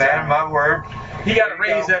 legs ain't Man, tied. my word. He got to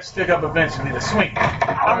raise that stick up eventually to swing.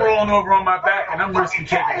 I'm rolling over on my back and I'm risking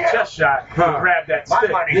taking a chest shot to grab that My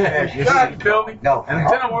stick. money's Yeah, fast. you feel me? No. And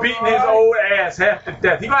then I'm beating his old ass half to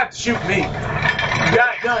death. He gonna have to shoot me. You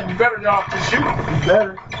got it done. You better off to shoot. He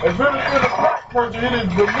better. It's better than a black person hit him.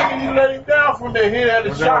 The minute he let him down from there, he had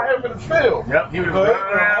to shot him in the field. Yep, he would have run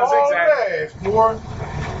around zigzag. Ass, boy.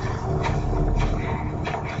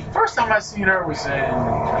 first time I seen her was in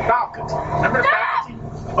Faculty. Remember the Faculty?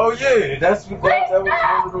 Oh yeah, that was one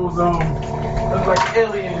of those that's like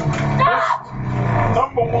alien.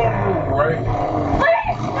 Number one rule, right? It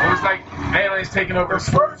was like aliens taking over.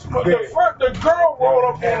 The girl rolled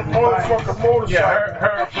up on a motherfucking motorcycle. Yeah,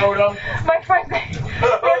 her and Frodo. My friend, my friend.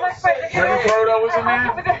 Remember Frodo was in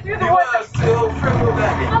there? Through the woods.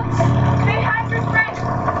 They had your friend.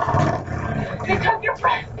 They took your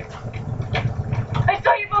friend. I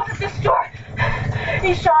saw you both at the store.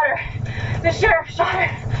 He shot her. The sheriff shot her.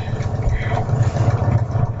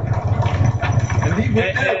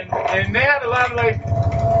 And they had a lot of like,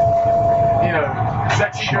 you know,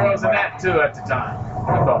 sexy girls in that too at the time.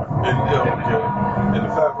 I thought. And the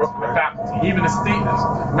faculty. Even the students.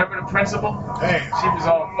 Remember the principal? Damn. She was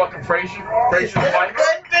on fucking Frasier. Frasier's wife.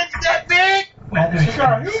 That big? She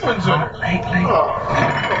got humans in her.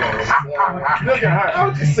 Look at her. I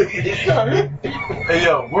was just saying, hey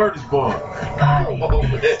yo, word is born. I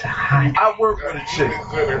work with a chick.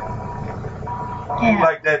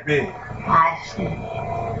 Like that big. I see.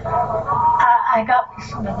 I got me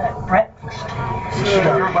some of that breakfast. She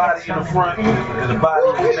got her body in the front and the body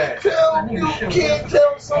in the back. You can't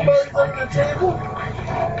tell somebody's under the table.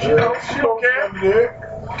 She don't care.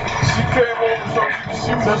 She came over so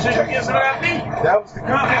she could get some of that meat. That was the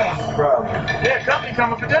company's problem. Yeah, company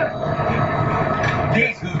coming for dinner.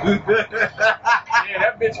 Yeah,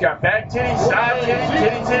 that bitch got back titty, side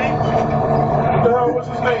titty, titty. What the hell was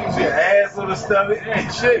his name? The ass on the stomach. Yeah,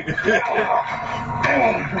 shit. You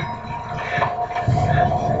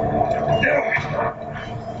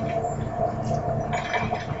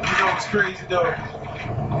know what's crazy though?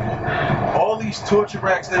 All these torture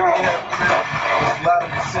racks that they have now, a lot of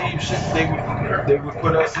the same shit they would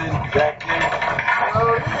put us in back then.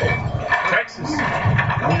 Texas. You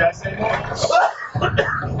gotta say more.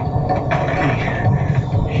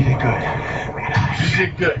 He did good. You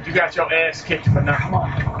did good. You got your ass kicked for nothing.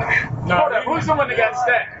 No, who's the one that got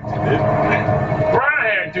stabbed? Brown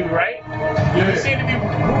hair dude, right? You seem to be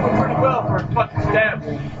moving pretty well for a fucking stab. You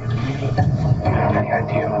have any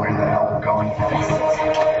idea where the hell we're going?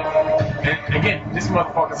 And again, this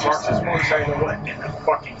motherfucker parks his motorcycle what? In the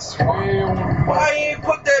fucking swamp. Why you ain't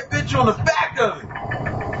put that bitch on the back of it?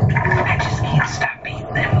 I just can't stop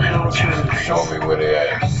eating them little children. Show me where they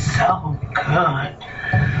at. So good.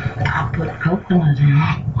 I put coconut in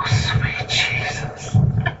it. Oh, sweet Jesus.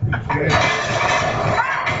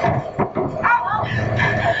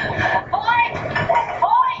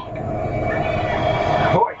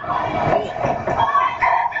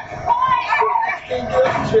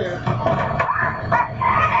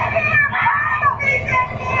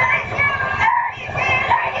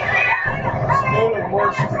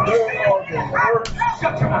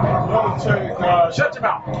 Shut your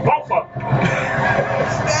mouth. Both of them.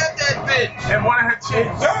 Stab that bitch. And one of her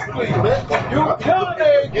chins. Exactly. You killing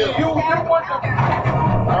it. You want to.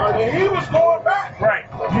 And he was going back. Right.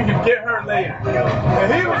 You can get her later.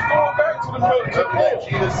 And he was going back to the military.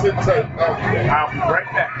 I'll be right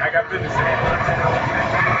back. I got business in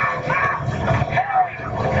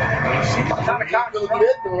She's kind of cocky.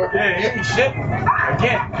 Yeah, he shit.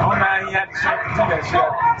 Again, all night he had the strength to do that shit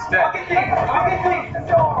instead.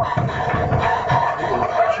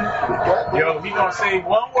 Yo, he gonna say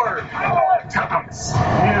one word. Thomas. You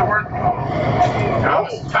hear the word?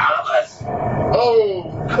 Thomas.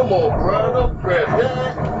 Oh, come on, bro. Don't grab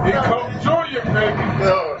that. Here comes Junior, baby.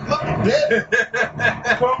 Look at that.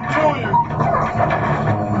 Come Junior.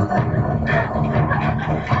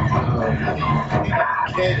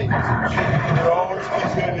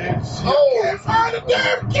 Oh, find the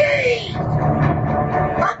damn keys! I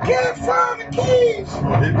can't find the keys!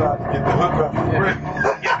 They about to get the hookup for real.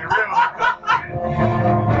 Get the real hookup.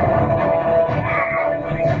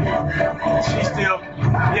 She's still,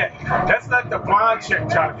 yeah, that's not the blonde chick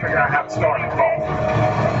trying to figure out how to start a call.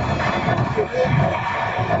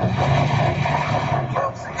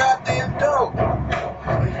 Folks are goddamn dope.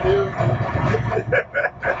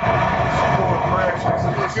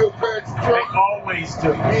 They always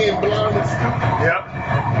do. Being blind and stupid. Yep.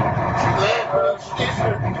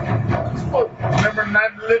 Remember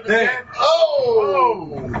Night of the Living Dead?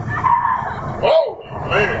 Oh!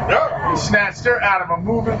 Man, no. He snatched her out of a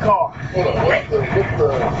moving car. Hold on, what's the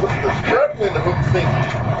strap in the hook thing?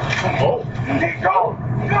 Oh. Go!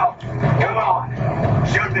 Come on!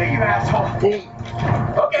 Shoot me, you asshole! Boom.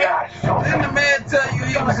 Okay. Didn't the man tell you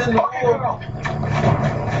he was in the war?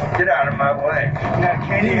 Get out of my way.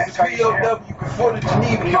 He was a POW before the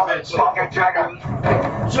Geneva Convention.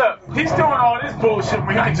 Look, he's doing all this bullshit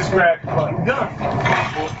when I just grabbed the fucking gun.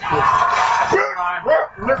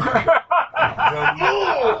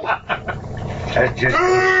 That's just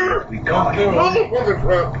we call it. What's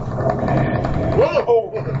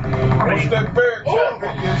that bear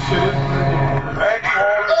traffic and shit?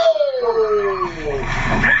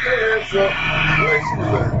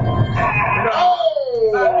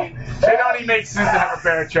 It only makes sense to have a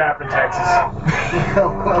bear trap in Texas.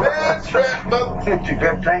 It's a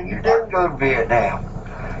good thing you didn't go to Vietnam.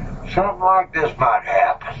 Something like this might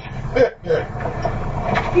happen.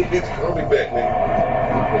 It's coming back, nigga.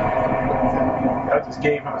 I just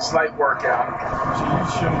gave him a slight workout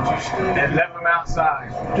and left him outside.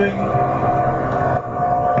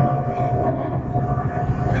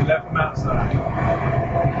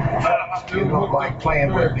 You don't like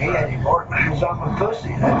playing with me anymore because I'm a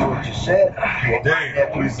pussy. That's what you said.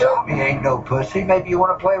 If you tell me ain't no pussy, maybe you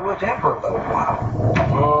want to play with him for a little while.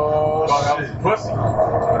 Oh, I was a pussy.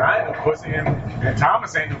 But I ain't no pussy, and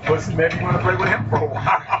Thomas ain't no pussy. Maybe you want to play with him for a while.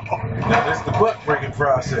 Now, that's the butt breaking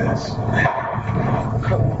process.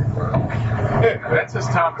 That's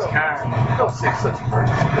just Thomas kind. Don't say such a word.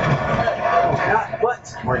 Not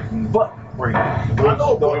butt breaking, butt breaking. I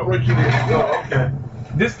know butt breaking is. Oh, okay.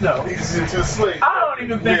 This no. It's just sleep. I don't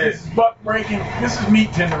even think this is butt breaking. This is meat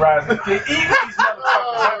tenderizing. Eat these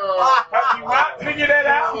motherfuckers. Have you not figured that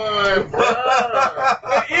out?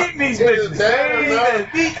 They're eating these bitches.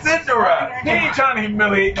 Meat tenderized. He ain't trying to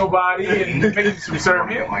humiliate nobody and make him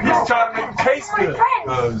subservient. He's trying to make him taste good.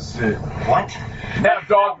 Oh shit. What? That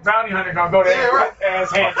dog bounty hunter gonna go there and put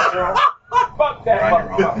ass hands to him. Fuck that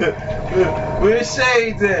motherfucker. Where's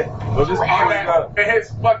Shades at? Oh, this And his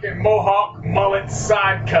fucking mohawk mullet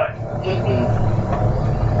side cut.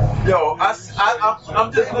 Yo, I'm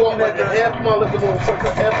just looking at the half mullet,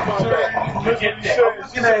 half my back. I'm looking at his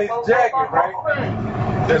jacket, right?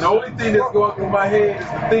 And the only thing that's going through my head is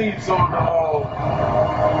the theme song of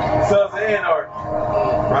Sons of Anarchy.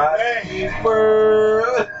 Right?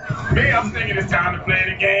 Me, I'm thinking it's time to play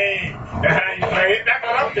the game. And how you play it, that's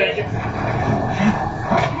what I'm thinking.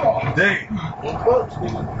 Dang.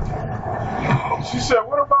 She said,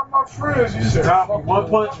 what about my friends? You said, One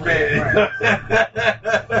Punch Man.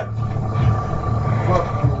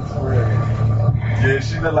 Yeah,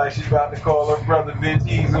 she look like she's about to call her brother Vin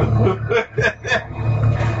Diesel.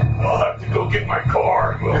 I'll have to go get my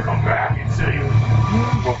car and we'll come back and see you.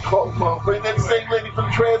 Ain't that the same lady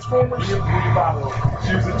from Transformers? She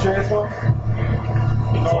was a Transformer?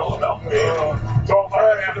 It's all about me. It's all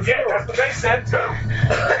about me. Yeah, that's what they said too.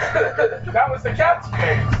 That was the cat's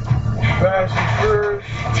game. Fashion Furious.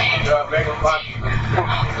 Mega Block.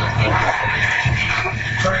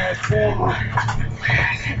 Transformers.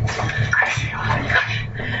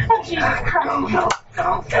 Oh, Jesus Christ.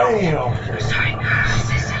 Damn. Sorry.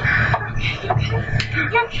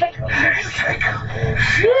 You're okay.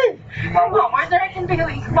 Come on, where's there I can be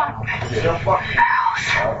weak? Come on.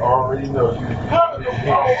 I already know you.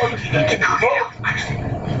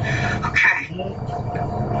 Okay.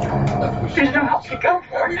 There's no help to go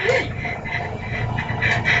for.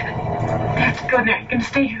 That's good. Now you can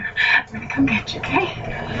stay here. I'm gonna come get you, okay?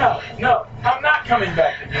 No, I'm not coming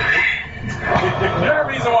back to you. You're the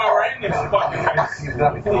reason why we're in this fucking mess. You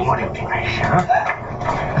got me going in place, huh?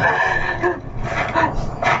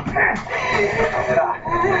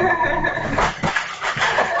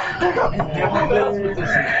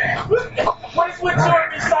 What is with your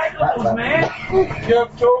recyclables, man?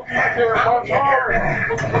 Kept told me to care about your heart.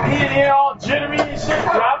 He in here all jittery and shit,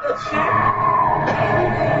 dropping shit.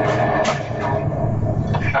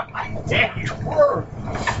 Damn you. Word.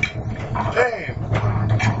 Damn.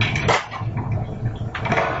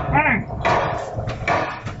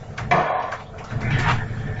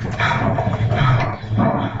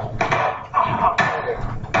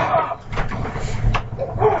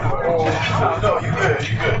 No, you good.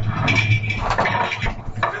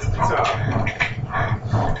 Just the time.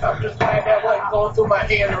 I'm just glad that wasn't going through my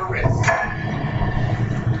hand or wrist.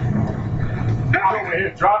 Over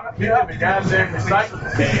here dropping people in the goddamn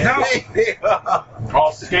recycling can.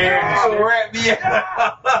 All scared and shit. Wrap me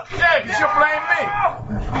up. Yeah, cause you blame me.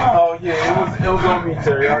 Oh yeah, it was on me,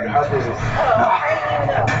 Terry. I did it.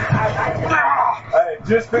 Hey,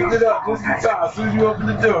 just picked it up just in time. As soon as you open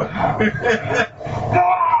the door.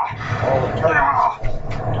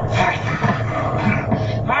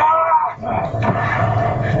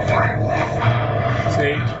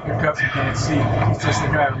 See, your cousin can't see. He's just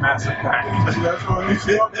looking at a massive package. That's what he's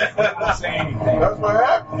stuck. Not saying anything. That's what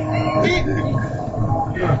happened.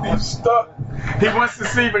 He's stuck. He wants to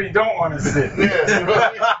see, but he don't want to see.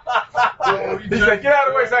 Yeah. He's like, get out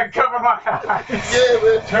of the way so I can cover my eyes. Yeah,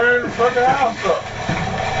 man, turn the fucking house up.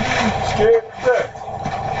 Scared to death.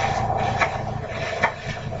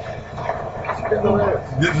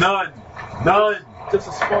 None. None. Just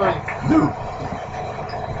a sponge. Dude.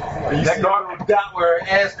 You see that dot where her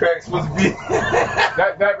ass cracks was be.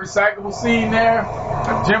 that recyclable scene there,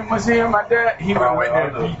 if Jim was here, my dad, he would have went there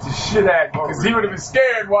and beat the shit out of you because he would have been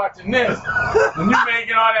scared watching this. When you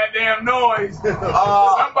making all that damn noise,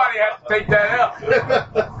 somebody had to take that out.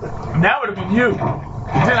 And that would have been you.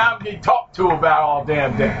 And then I would get talked to about all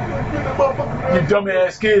damn day. You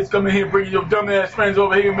dumbass kids coming here bringing your dumbass friends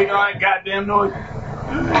over here making all that goddamn noise.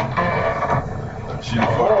 She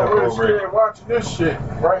we're scared watching this shit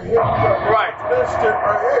right here. Right. This shit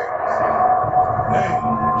right here. Dang,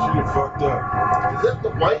 she done fucked up. Is that the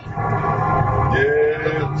white?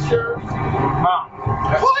 Yeah. The sheriff? Mom.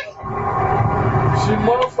 What? See,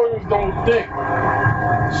 motherfuckers don't think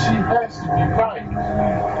she has to be right.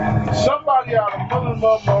 Somebody out of one of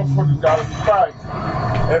them motherfuckers gotta be right.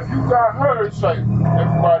 If you got her, it's like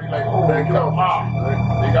everybody like, oh, they got mom.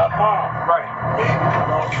 They got mom. Right. You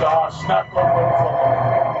know, so I snap her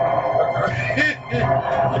motherfucker.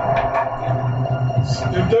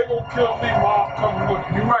 If they gonna kill me, mom coming with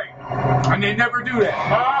me. You're right. And they never do that.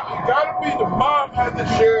 Mom, it gotta be the mom had the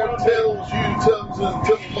sheriff tells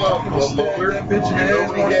the mom, where that bitch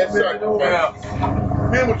ass he had something. Yeah.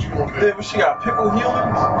 Then what you gonna do? Yeah, but she got pickle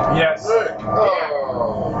healings? Yes.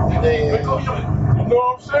 Oh, damn. Pickle healings. You know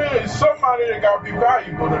what I'm saying? It's somebody that gotta be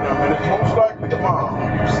valuable to them, and it's most likely the mom.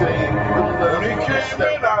 You say, when he came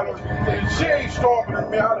in, she ain't stronger than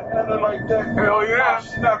me. I'd have handled her like that. Hell yeah. I'd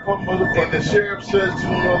snap her motherfucker. And the sheriff says to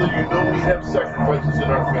her mother, you know we have sacrifices in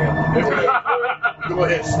our family. Go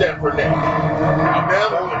ahead and snap her neck. I'm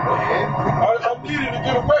down on it, man. I needed to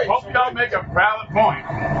get away. Hope y'all make a valid point.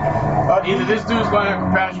 Either this dude's going to have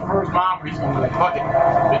compassion for his mom or he's going to be like, fuck it.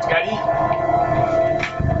 Bitch got to eat.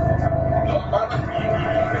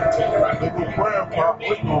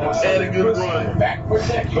 Grandpa had a good run.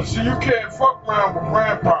 But see, you can't fuck around with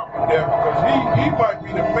Grandpa with that because he might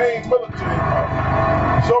be the main military.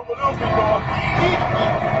 Some of them be going, he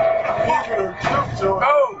could have killed to him.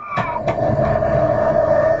 Oh!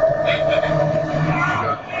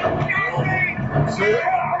 See it?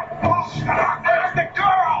 There's the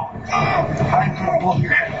girl! I can pull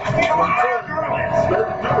your head. You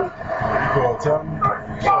gonna tell me?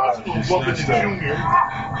 Welcome to Junior.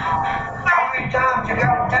 How many times you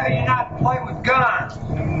gotta tell you not to play with guns?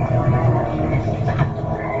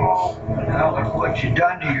 Now look what you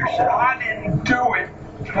done to yourself. I didn't do it.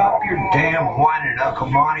 Stop your damn whining, Uncle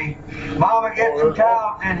Monty. Mama, get some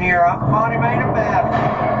towels in here. Uncle Monty made a bath.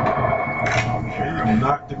 You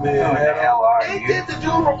knocked the man Who the out. hell are They you? did the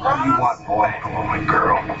Junior What do you want, boy? Oh, my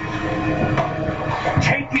girl.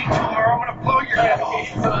 Take me to her. I'm gonna blow your head off.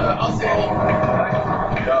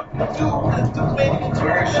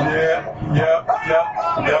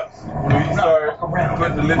 Yep. When he started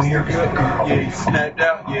putting the lipstick up, yeah, he snapped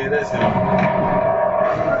out. Yeah, that's him.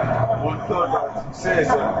 One thought you said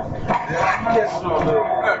something. Yeah,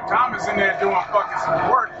 Look, Thomas in there doing fucking some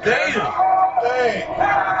work. damn.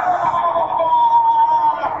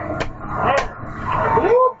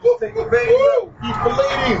 Take the baby. He's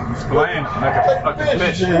bleeding. He's playing like a fucking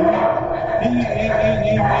fish. He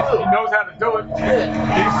knows how to do it.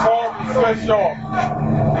 He saw the flesh off.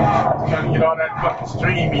 Trying to get all that fucking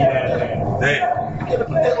stream meat out of there.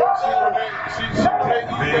 Damn.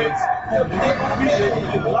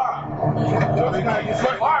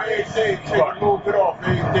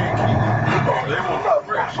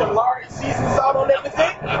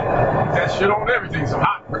 That shit on everything. Some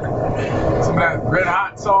hot, some of that red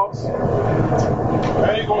hot sauce.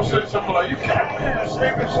 I ain't gonna say something like, you can't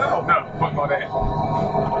save yourself. No, fuck all that.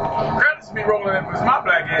 Credits be rolling in with my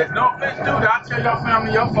black ass. No offense, dude. I tell y'all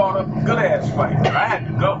family your fault up a good ass fight. I had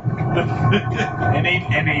to go. and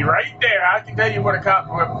they right there. I can tell you where the cops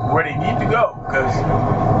where they need to go because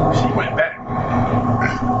she went back.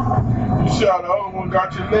 You shot the other one,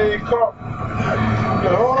 got your leg caught.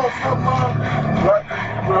 Yeah, hold up, fuck mom. Like,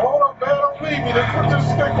 hold up, man, don't leave me. They put this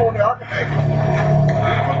stick on there. I can take it.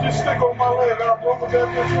 They put this stick on my leg. I'll run with that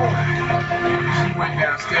bitch on. She went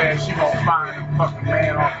downstairs. She gonna find the fucking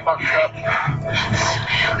man all fucked up.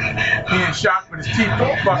 He in shock with his teeth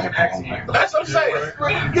all fucking excellent. That's what I'm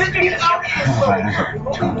saying. Get me out of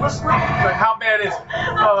this. Like, how bad is it?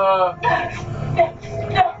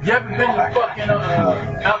 You ever been to fucking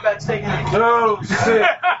Outback Steak? No, shit.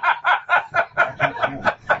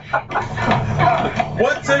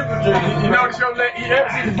 What temperature? You notice your leg? You ever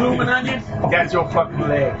see the blooming onion? That's your fucking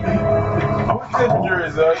leg. What temperature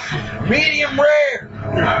is that? Medium rare.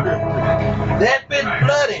 That bit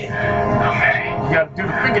bloody. Okay. You gotta do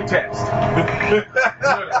the finger test. You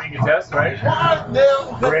know the finger test, right?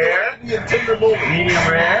 Rare. Medium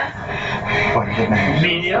rare.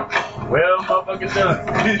 Medium. Well, motherfucking done.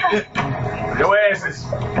 Your ass is.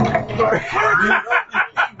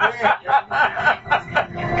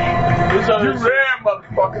 You rare,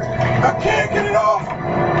 motherfucker. I can't get it off.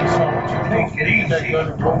 Take it easy.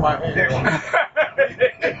 Blow my hand.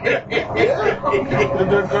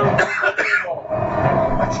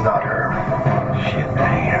 That's not her. Shit,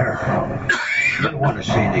 that ain't her. I want to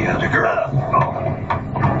see the other girl.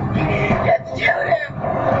 Just shoot him.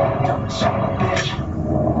 Dumb son of a bitch.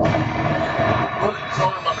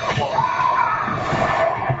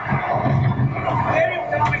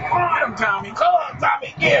 Get him, Tommy. Come on, Tommy.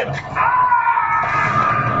 Get him.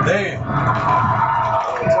 Damn.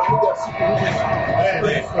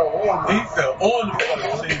 He fell on the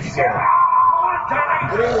fucking chainsaw.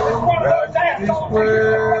 Put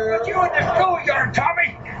you in the schoolyard, Tommy.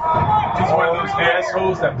 He's one of those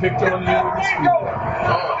assholes that picked on you in the school.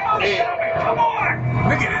 Come on.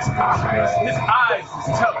 Look at his eyes. His eyes is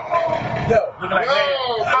telling. Yo, look like man.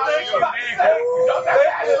 I think a man.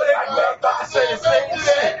 I'm about to say the same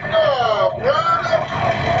shit.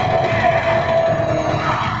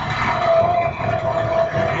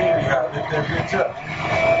 He gotta lift that bitch up.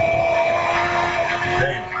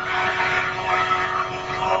 Damn.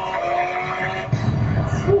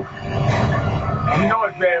 You know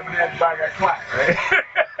it's bad when everybody got clapped, right?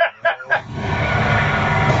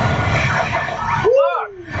 Look!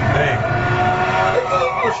 Damn. They get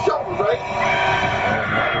in your shoulder, right?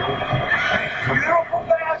 Beautiful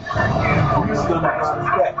bastard. You still not on his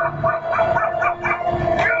back.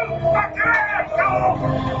 You fucking asshole.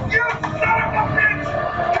 You son of a bitch.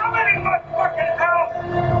 Come in my fucking house.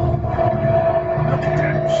 Look at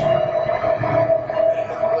that shit.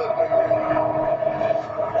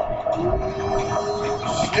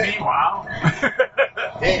 Meanwhile,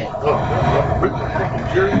 Damn, look.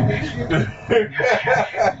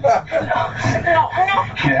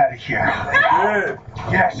 Get out of here. Yeah.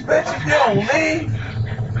 Yes. Bitch, if you don't leave,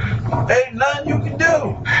 ain't nothing you can do.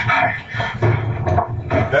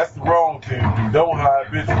 That's the wrong thing to do. Don't hide,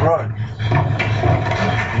 bitch, run.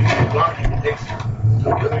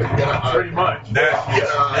 pretty much.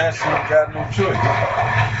 That's you got no choice.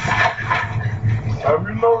 Have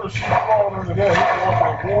you noticed she crawled under there? He wants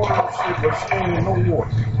that water and shit, but she ain't in no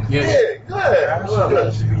water. Yeah, good.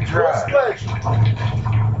 That should be dry.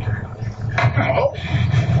 Oh.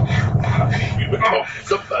 You been talking to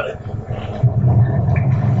somebody.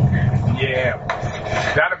 Yeah.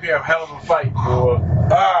 That'll be a hell of a fight for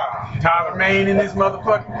Tyler Mane and this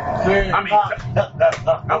motherfucker. Yeah. I mean,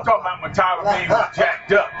 I'm talking about when Tyler Mane was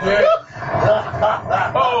jacked up.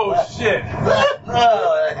 Oh, shit.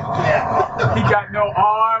 He got no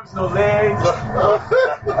arms, no legs.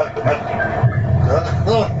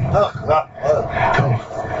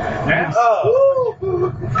 Yeah.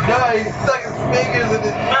 No, he stuck his fingers in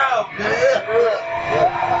his mouth, man.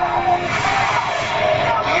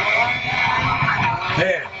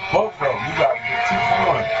 Man, both of them, you got 2 for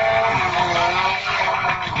 1.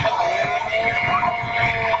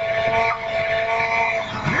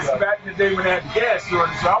 This is back in the day when they had the gas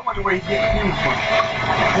shortage, so I wonder where he getting food from.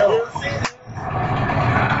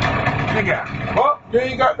 Nigga, Well, you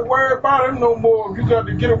ain't got to worry about him no more. You got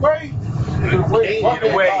to get away. Get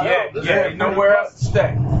away, yeah, ain't nowhere else to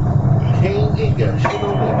stay.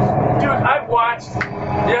 Dude, I watched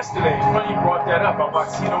yesterday, it's funny you brought that up, I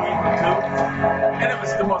watched See No Evil 2, and it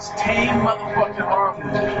was the most tame motherfucking horror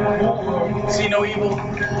movie. See No Evil,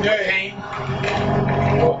 tame.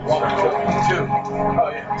 2. Oh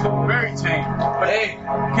yeah, very tame. But hey,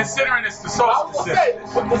 considering it's the solstice.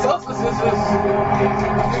 But the solstice is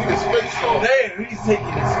his face on. Damn, he's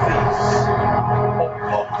taking his face.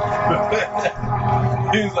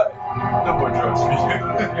 He's like, no more drugs for you. Look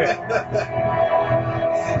at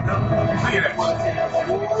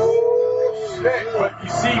that. But you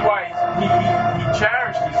see why he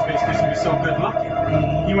cherished his face, because he was so good looking.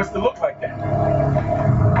 He wants to look like that.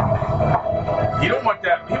 He don't want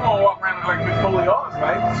that. He won't walk around like Mick Foley Oz,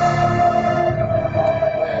 right?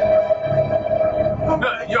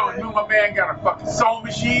 Look, yo, you know my man got a fucking sewing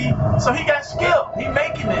machine, so he got skill. He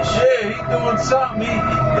making this shit. Yeah, he doing something. He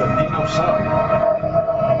knows something.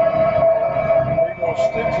 They gonna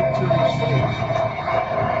stitch it to his face.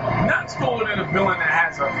 Nothing's cooler than a villain that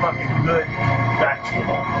has a fucking good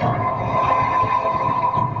backstory.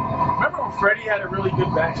 Remember when Freddy had a really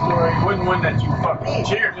good backstory? It wasn't one that you fucking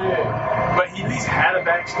cheered for, but he at least had a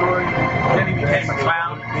backstory. Then he became a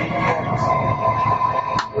clown.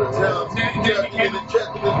 Then he became a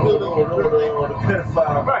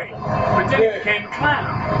pedophile. Right. But then he became a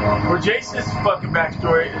clown. Where Jason's fucking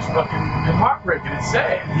backstory is fucking heartbreaking and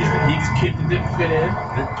sad. He's a kid that didn't fit in.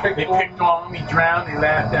 They picked on him, he drowned, they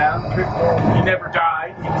laughed at him. He never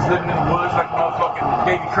died. He was living in the woods like motherfucking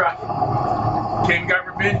Davy Crockett. Came and got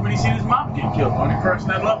revenge when he seen his mom get killed. Only person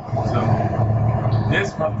that loved him. So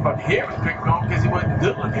this motherfucker here was picked on because he wasn't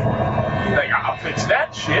good looking. He's like, I'll fix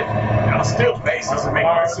that shit. And I'll still basis and make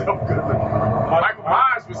myself good looking. Michael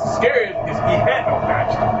Myers was scary because he had no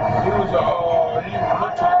match. He was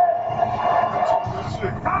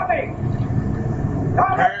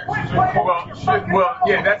Well,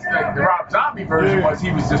 yeah, that's the Rob Zombie version was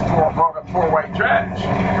he was just poor white trash.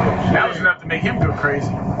 That was enough to make him go crazy.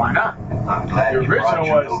 Why not? The original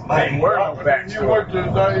was they were no backstory.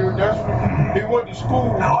 He went to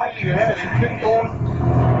school. He picked on him.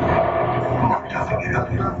 Look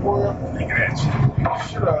at that shit.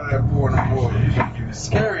 Shit out of that boy and the boy. He was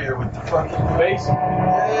scarier with the fucking face.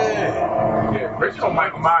 Yeah, original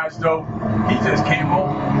Michael Myers though, he just came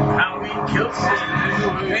home, Halloween, killed his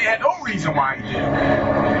sister. They had no reason why he did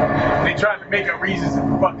it. They tried to make up reasons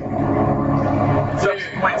in fucking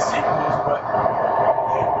subsequent sequels, but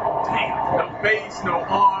damn, no face, no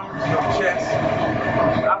arms, no chest.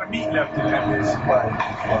 A lot of meat left in that bitch.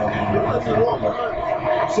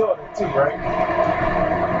 You saw that too, right?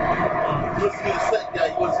 You wasn't gonna say that,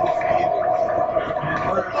 you wasn't gonna say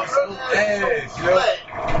flat.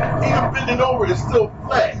 Even bending over is still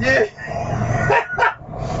flat. Yeah.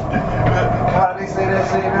 How they say that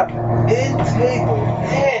shit now? Integral.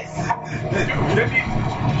 Yes.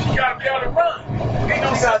 She gotta be able to run. Ain't no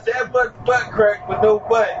she got that butt crack with no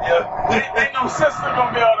butt, yo. Ain't no sister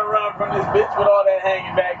gonna be able to run from this bitch with all that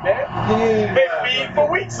hanging back there. Yeah. They feed for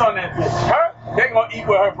weeks on that bitch. Her? They gonna eat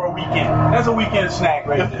with her for a weekend. That's a weekend snack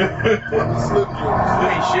right there.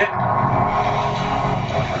 Ain't shit.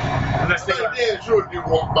 Unless they sure you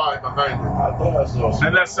walk by behind her. I thought I saw some.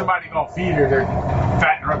 Unless somebody gonna feed her, they're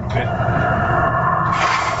fatten her up a bit.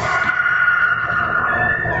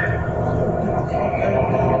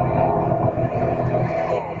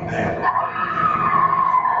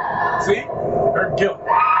 See? Her guilt.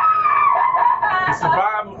 The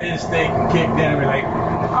survival instinct kicked in and be like,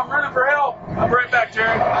 I'm running for help. I'll be right back,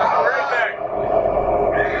 Jerry. I'll be right back.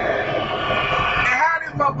 And how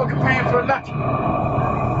this motherfucker paying for nothing?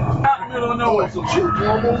 Out in the middle of nowhere. So she was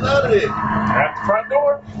almost out of there. At the front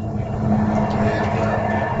door?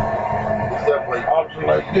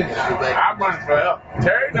 I'm running for help.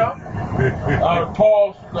 Terry, no.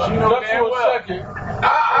 Pause. She know Just damn for a well. second. I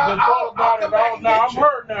thought about it. Now I'm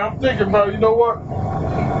hurt now. I'm thinking about it. You know what?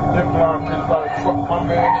 That blonde bitch like fuck my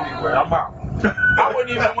man anyway. I'm out. I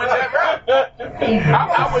wouldn't even went that route. I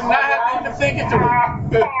would not have been thinking to it.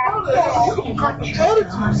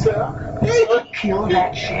 Kill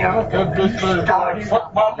that sheriff. That bitch like fuck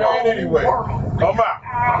my man anyway. I'm out.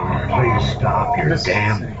 Please stop your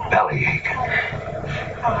damn belly aching.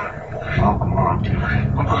 Uncle Monty.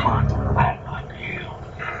 Uncle Monty. I love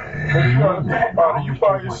you. You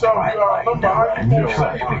by yourself. You gotta remember how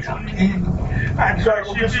you feel. I'm sorry,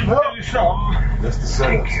 Get some help. That's the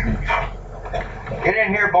setup speech. Get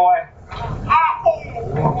in here, boy.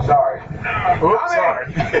 I'm sorry. Oops, sorry.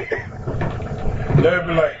 They'll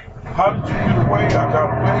be like, how did you get away? I got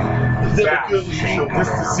away. This is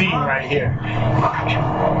the scene right here.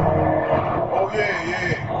 Oh,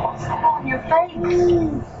 yeah. On your face.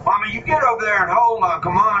 Mama, you get over there and hold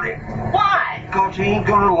Uncle Monty. Why? Because he ain't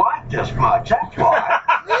gonna like this much, that's why.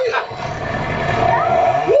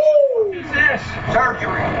 Who's this?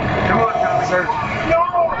 Surgery. Come on, Tommy. Surgery. No.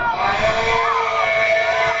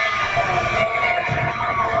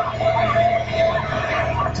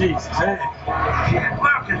 Jesus, hey. Shit,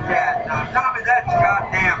 look at that. Now, Tommy, that's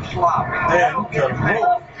goddamn sloppy. Damn, you got him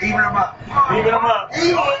broke. Even him up. Even him up. Even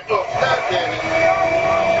him up. Goddamn.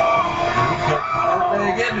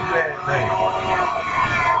 Everything in the bad thing.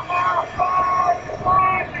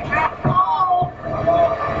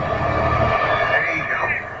 There you go.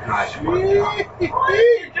 Nice work. What did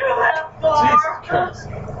you do that for? Jesus Christ.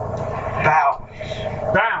 Balance.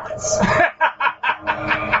 Balance.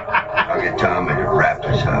 Okay, Tommy, to wrap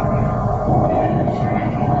this up.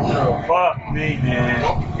 Fuck me, man.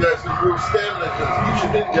 You guys are real Stanley.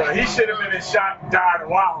 He should have been shot and died a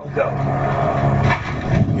while ago.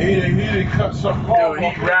 He didn't cut something off. Dude,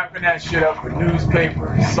 he wrapping that shit up with newspaper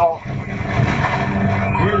and salt. He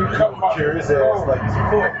didn't cut my Cure his ass like he's a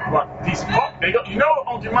pork. What, piece of pork? You know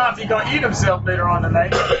Uncle Monty gonna eat himself later on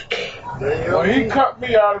tonight. When he cut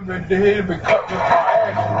me out of the head, been cut with my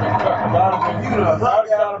ass. You done hung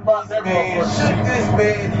out about that man, shook this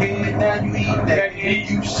man's head, now you eat that head,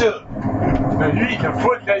 you shook. No, you eat the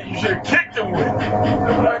foot that you should have kicked him with.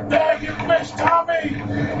 I'm like, Dad, you missed Tommy.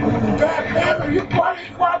 God damn it, you buddy,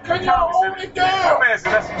 why couldn't you hold it down? Man, so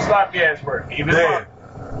that's some sloppy ass work. Even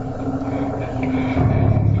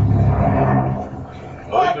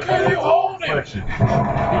why couldn't you hold him? That's his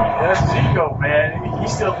ego, man. He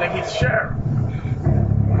still think he's the sheriff.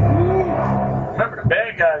 Remember, the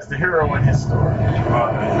bad guy's the hero in his story. Look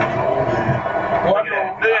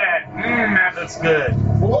at that. That looks good.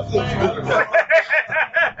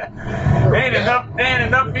 Ain't enough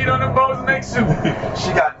meat on the bones to make soup.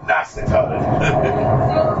 She got nothing on it.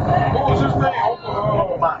 What was his name?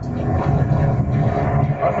 Monty.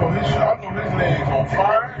 I know his legs on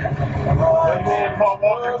fire. Paul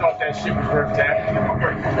Walker thought that shit was worth tapping.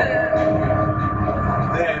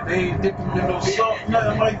 Damn, they ain't dipping him in no salt,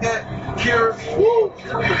 nothing like that. Cure. Woo!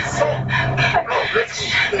 Salt.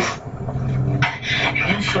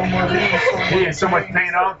 He had so much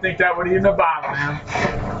pain, I don't think that would even bother him.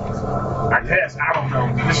 I guess, I don't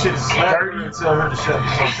know. This shit is dirty. Tell her to shut the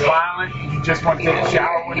fuck up. Violent. You just want to take a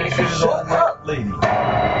shower when this shit is over. Shut up, lady.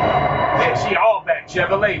 Yeah, she all back.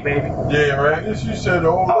 Chevrolet, baby. Yeah, right. She said the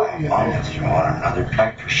old lady. If you want another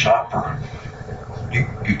drink for supper,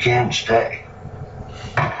 you can stay.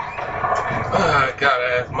 I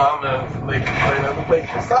gotta ask Mama if they can play another plate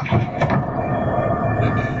for supper.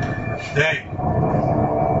 Dang.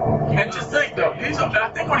 And just think though, I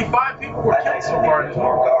think only 5 people were killed so far in this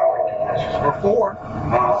movie. Or 4.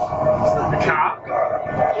 The cop,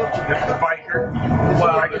 the biker, the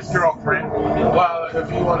biker's girlfriend. Well, if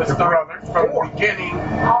you want to start from the beginning, the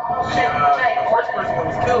first person that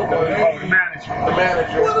was killed was The manager. the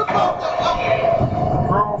manager. What about the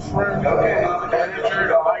girlfriend, the manager,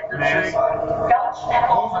 the biker chick,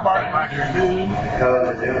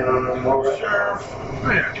 sheriff,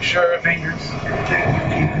 Sheriff fingers.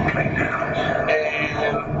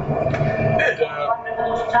 And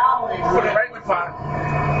Put it right with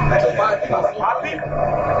 5. so 5 people. 5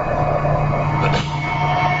 people.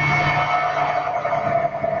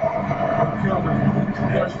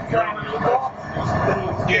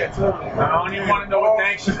 Yeah. I don't even want to know what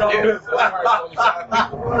thanks she's going to do.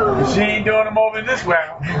 She ain't doing them over this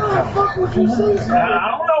round.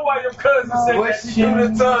 I don't know why your cousin said What that she shit. threw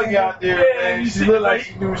the tongue out there, Yeah, man. you She see, looked like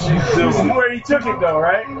she knew what she was doing. This is where he took it though,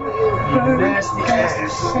 right? Nasty ass.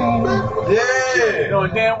 Yeah.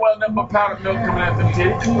 Knowing damn well nothing but powdered milk coming out them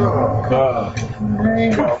titties.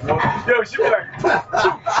 Yo, she be like,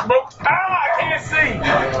 smoke. Ah, I can't see.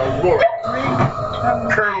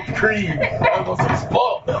 Curdled cream.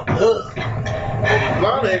 Spoiled milk.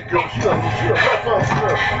 blonde-haired girl, she a rough on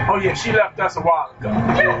girl. Oh yeah, she left us a while ago.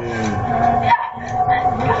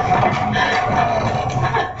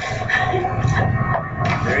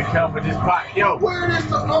 There he come with his pot. Yo. Where is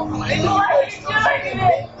the Uncle Yeah,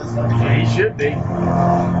 he should be.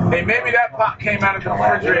 Hey, maybe that pot came out of the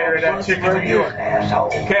refrigerator of that chick in New York.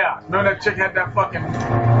 Chaos. Remember that chick had that fucking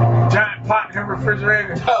giant pot in her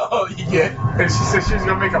refrigerator? Oh, yeah. And she said she was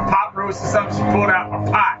going to make a pot roast or something. She pulled out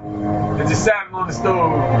a pot and just sat it on the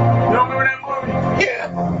stove. You don't remember that movie? Yeah.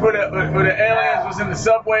 Where the aliens was in the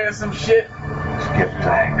subway or some shit? Skip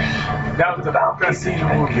thanks. That was the best scene in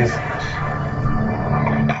the movie.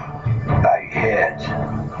 Bow your heads.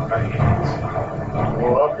 I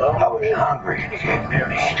was hungry to get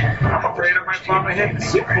meat. I'm afraid I might find my head in the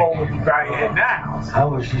soup bowl with you by your head now. I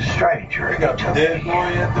was a stranger. They got the dead boy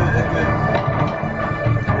at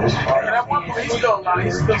This And that one boy, he's still alive.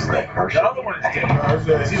 He's still asleep. The other one is dead.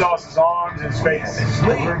 Because he lost his arms and his face. We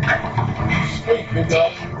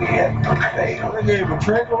had no faith. They gave him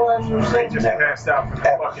tranquilizer or They something. just passed out from the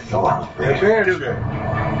fucking So hungry. The bear trap.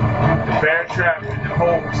 the bear trap and the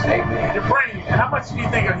holes. Your brain, how much do you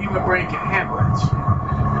think a human brain can handle it?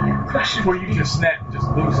 Before you just snap and just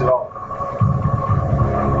lose it all.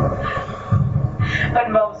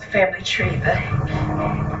 Unroll the family tree, the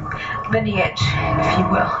lineage, if you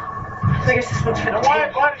will. I guess this one's for the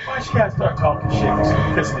Now why she gotta start talking shit?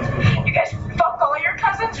 Pissing these people off. You guys fuck all your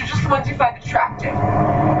cousins or just the ones you find attractive? See,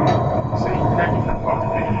 now you can fuck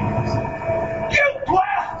with me. You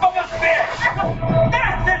blasphemous bitch!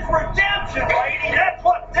 This is redemption, lady! That's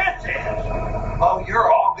what this is! Oh,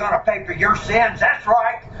 you're all gonna pay for your sins, that's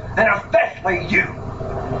right. And especially you.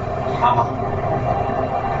 Mama.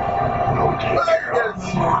 Go take care of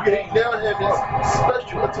mine. They'll have this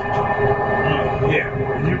special attention.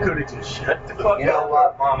 Yeah, you could have just shut the fuck You know up.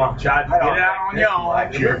 what, Mama? Tried to get it out on your own.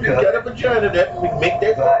 Like your You got a cousin. vagina that we make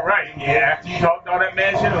that Right, yeah, after you talked all that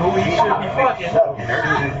mad shit of who he should be fucking.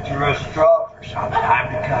 Through a straw for some time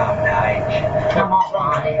to come now, ain't you? Come on,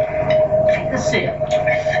 Bonnie. Take a sip.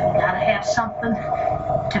 You gotta have something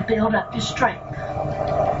to build up your strength.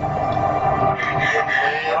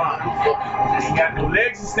 Ain't got no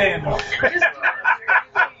legs to stand on.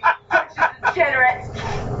 Degenerate.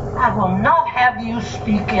 I will not have you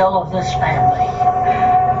speak ill of this family.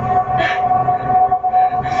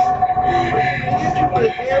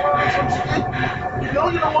 You know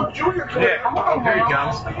you don't want Junior to. Yeah, oh, here he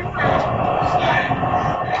comes.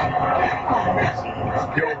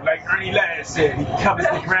 Yo, like Ernie Ladd said, he covers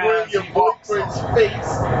the ground. Wearing your boyfriend's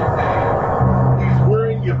face. He's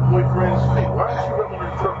wearing your boyfriend's face. Why don't you rub on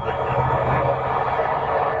her throat like that?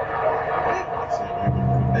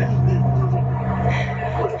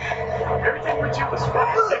 Everything with you was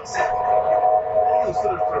fucking sexy.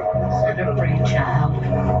 You're a great child.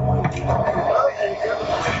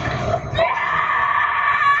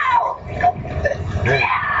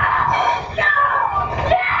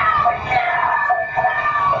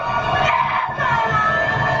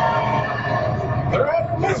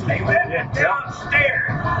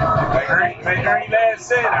 Downstairs. Like Ernie Ladd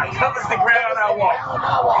said, I covers the ground I walk.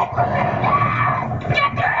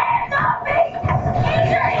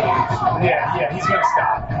 Yeah, he's gonna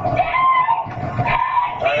stop.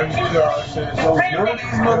 So none of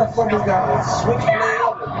these motherfuckers got a switchblade,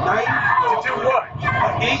 a knife, to do what?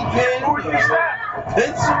 An ink pen, who are you stop?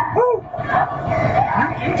 Pencil. Who?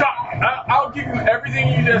 You talk. I'll give you everything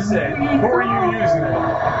you just said. Who are you using it?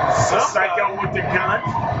 Some psycho with the gun?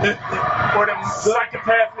 Or the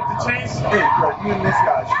psychopath with the chainsaw? Hey, bro, you and this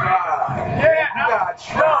guy tried. Yeah, you got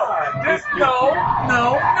tried. No.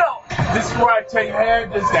 This is where I tell you,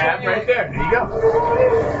 this stab right there. There you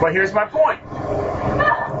go. But here's my point.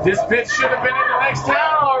 This bitch should have been in the next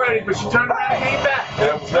town already, but she turned around and came back.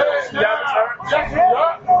 That was her.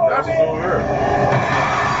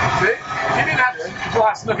 See? She didn't have to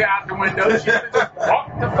fly Snooker out the window. She could have just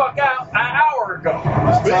walked the fuck out an hour ago.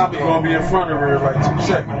 Tommy's gonna be in front of her in like 2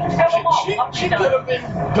 seconds. She could have been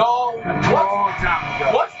gone a long time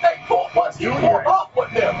ago. Once you pulled up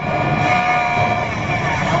with them.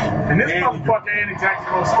 And this motherfucker ain't exactly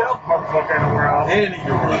the most stealth motherfucker in the world. And he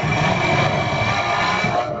can run.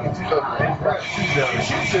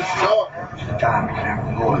 She's just talking.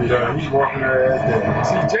 He's walking her ass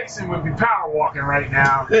down. See, Jason would be power walking right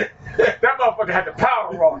now. That motherfucker had the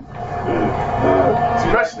power walk.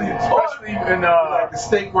 Especially in like the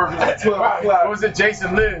steak workers at 12 o'clock. What was it?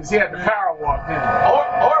 Jason Lives. He had the power walk then.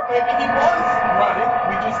 Or maybe he was running.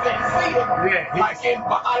 We just didn't see him. Yeah. Like in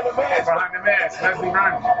behind the mask. Behind the mask. Leslie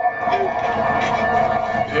Ryan.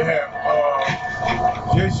 Yeah.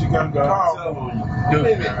 Jason got the power. Dude.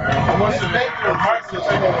 What's the name of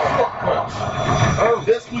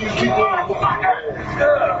That's what you keep doing.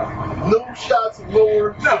 No shots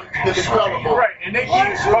lower than the collarbone. Right, and they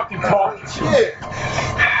keep fucking talking. Yeah.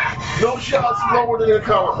 No shots lower than the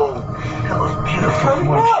collarbone.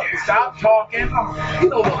 Stop talking. You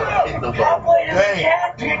don't know how to hit nobody. Hey.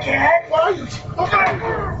 Why are you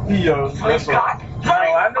talking? Yo, that's what. I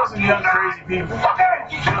know some young crazy people.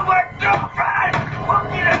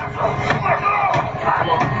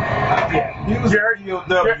 Yeah, he was Jared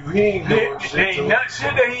POW. He ain't doing shit. There ain't nothing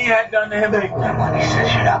shit that he had done to him. Nobody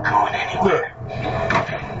says you're not going anywhere.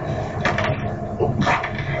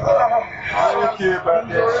 I don't care about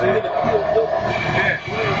that shit.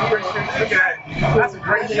 Yeah, great shit. Look at that. That's a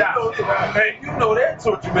great shot. Hey, You know that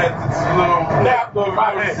torture method's a little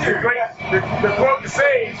the quote to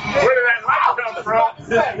say, where did that light come from? As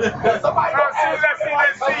soon as I seen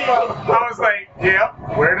that scene, I was like, yeah,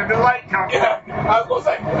 where did the light come from? I was gonna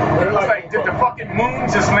say, It was like, did the fucking moon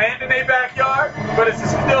just land in their backyard? But it's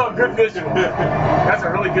still a good visual. That's a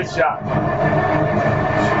really good shot.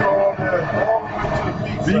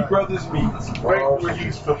 B Brothers Meats. Where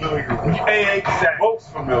he's familiar with. Hey, exactly.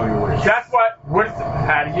 Most familiar with. That's what is it?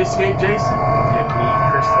 How do you escape Jason? Get me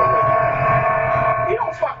Crystal. He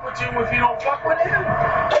don't fuck with you if you don't fuck with him.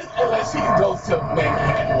 Unless he goes to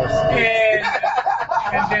Maggie.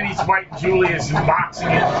 And then he's fighting Julius and boxing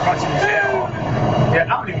and punching his head off. Yeah, I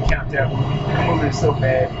don't even count that movie. That movie is so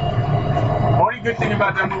bad. The only good thing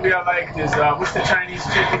about that movie I liked is, what's the Chinese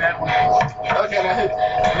chick in that one?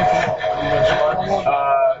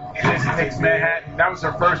 Jason Takes Manhattan. That was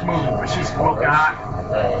her first movie, but she's smoking hot.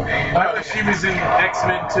 Remember she was in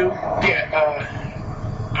X-Men too? Yeah,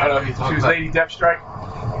 I know he's She was Lady Deathstrike.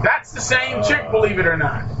 That's the same chick, believe it or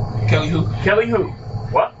not. Kelly who? Kelly who?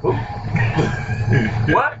 What? Who?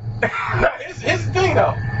 What? No, it's his thing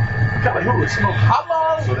though. Kelly who would smoke? How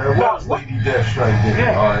long? So there was Lady Deathstrike there.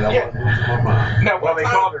 Yeah. Alright, I wasn't losing my mind. Now, Well, they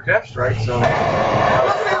called her Deathstrike, so.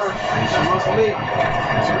 She was late.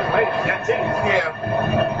 She was late. That's it. Yeah.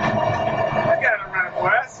 Look at her running, boy.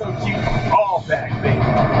 That's so cute. All back, baby.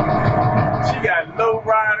 She got low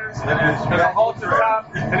riders and a halter top,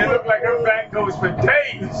 and it looked like her Her back goes for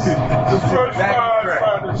days. The first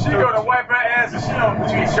time She go to wipe her ass and she on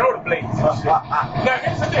between shoulder blades and shit. Now,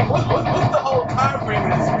 here's the thing. What's the whole time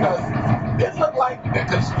frame of this? Because it looked like,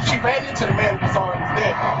 because she ran into the man who saw him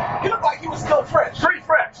dead. He looked like he was still fresh. Pretty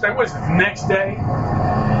fresh. That was the next day.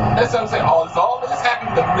 That's what I'm saying. All this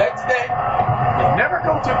happened the next day. They never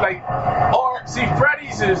go to, like, or, see,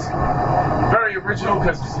 Freddy's is very original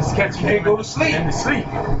because it's catching Can't go to sleep. in the sleep.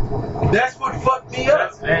 That's what fucked me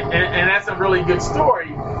up. And that's a really good story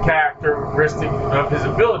characteristic of his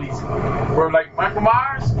abilities. Where, like, Michael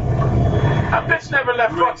Myers, that bitch never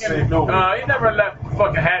left fucking, he never left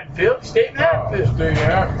fucking Haddonfield. He stayed in Haddonfield.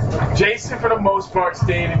 Jason, for the most part,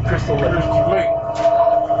 stayed in Crystal Lake.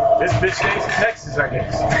 This bitch stays in Texas, I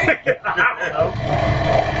guess. I don't know.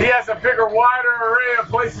 He has a bigger, wider array of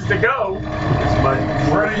places to go.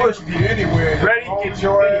 Freddy gets you anywhere. Freddy gets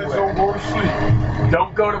you anywhere. Don't go to sleep.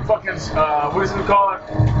 Don't go to fucking, what is it called?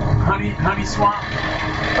 Honey Swamp?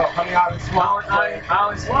 Oh, Honey Island Swamp.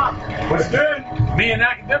 Island Swamp. Was good. Me and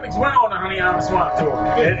Academics went on the Honey Island Swamp tour.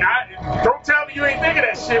 And don't tell me you ain't thinking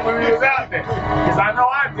that shit when we was out there. Because I know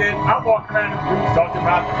I did. I'm walking around the booth talking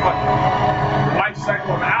about the fucking life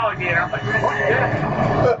cycle of an alligator. I'm like, fuck that.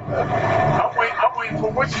 I'm waiting for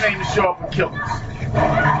what's your name to show up and kill us.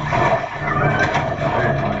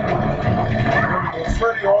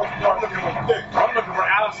 Freddy, all you gotta look at his dick. I'm looking for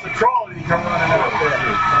Alistair Crawley to come running out there.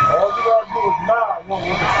 All you gotta do is nod when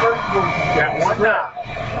the Freddy goes. Got one nod.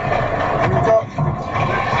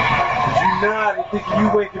 You nod and thinking you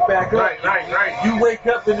waking back up. Right. You wake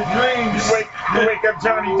up in the dreams. You wake up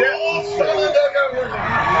Johnny Depp.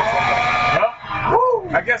 Well,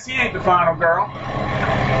 I guess he ain't the final girl.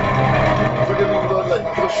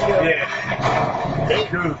 Yeah.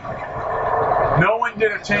 Dude. No one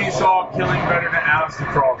did a chainsaw killing better than Alistair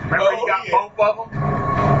Crawley. Remember he got both of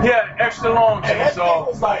them? He had an extra long chainsaw.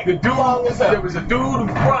 The dude, there was a dude in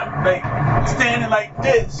front, like, standing like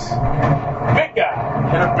this. Big guy.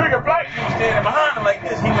 And a bigger black dude standing behind him like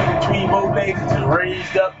this. He went between both legs and just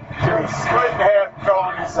raised up till he straight in half and fell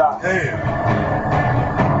on his side. Damn.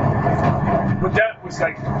 But that was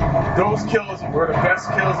like, those kills were the best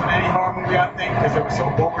kills in any horror movie, I think, because they were so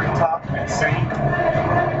over the top and insane.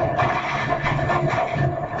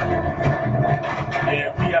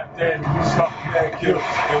 Yeah, we out there and we saw bad kills.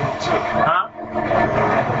 Huh?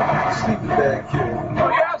 Sleeping bag kill. Oh,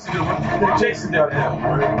 yeah, absolutely. Jason did that.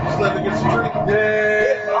 Just let him get some drink.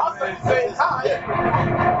 Yeah. Also, at the same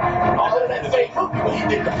time, all of that same movie when he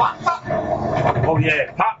did the pop top. Oh,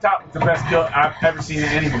 yeah. Pop Top was the best kill I've ever seen in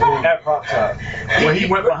any movie. Ever. Pop top. Where he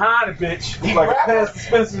went behind a bitch. He Like a grabbed past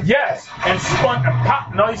dispenser. Yes, and spun and popped,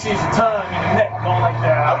 and all you see is a tongue and a neck going like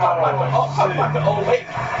that. I'm talking about the old lady.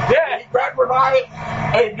 Yeah. He grabbed her by it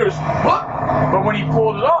and just what? But when he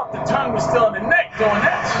pulled it off, the tongue was still in the neck doing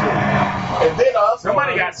that shit. And then also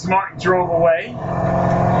Somebody got smart and drove away.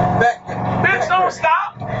 Bitch, don't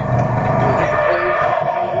stop.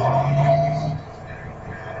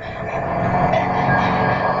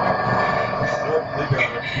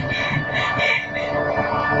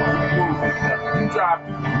 You drive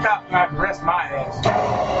through the cop and I can rest my ass.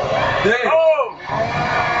 Damn. Oh!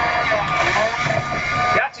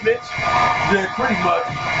 Got you, bitch. Yeah, pretty much.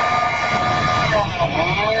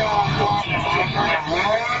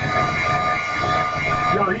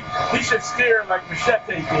 Yo, he should steer like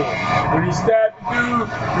Machete did. When he stabbed the dude,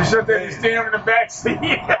 Machete was steering in the back seat.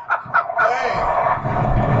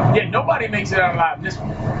 Yeah, nobody makes it out alive in this one.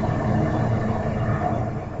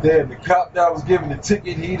 Damn, the cop that was giving the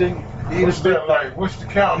ticket, he didn't. What's that like? What's the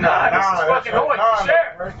count? Nah, this is fucking Hoyt, the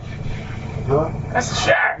sheriff. Right? Huh? That's the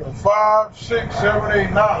sheriff. 5, 6, 7,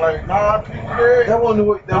 8, 9, like 9 people there. That wasn't the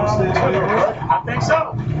way that was standing there, right? I think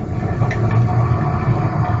so.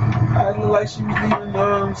 I looked like she was leaving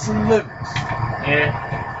some limits. Yeah.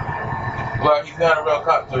 Well, he's not a real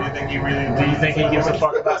cop, so you think he really? Do you think he gives a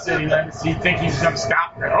fuck about city limits? Do you think he's gonna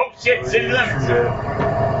stop? Oh shit, city limits.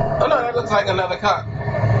 Oh no, that looks like another cop. Give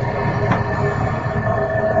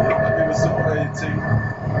us somebody to.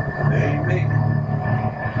 They ain't make it.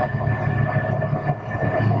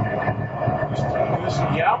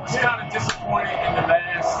 Yeah, I was kind of disappointed in the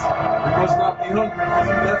last. He must not be hungry because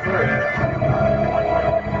he left her.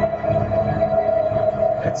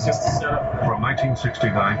 It's just a setup. From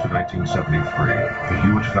 1969 to 1973, the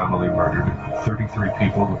Hewitt family murdered 33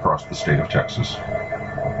 people across the state of Texas.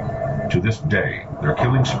 To this day, their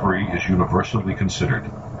killing spree is universally considered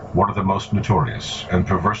one of the most notorious and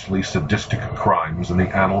perversely sadistic crimes in the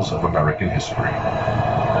annals of American history.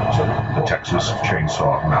 The Texas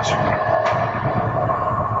Chainsaw Massacre.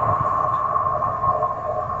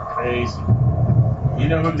 Crazy. You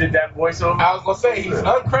know who did that voiceover? I was gonna say he's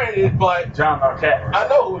uncredited, but John Marquette. I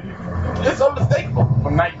know who. It's unmistakable.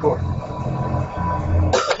 From Night Court.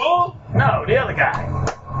 Bull? No, the other guy.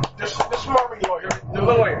 The smarmy lawyer. The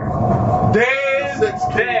lawyer.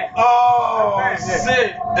 Dan. Oh,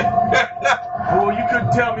 shit. Well, you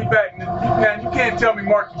couldn't tell me back. Now, you can't tell me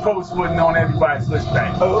Marky Post wasn't on everybody's list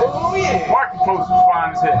back. Oh, yeah. Marky Post was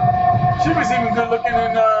fine as hell. She was even good looking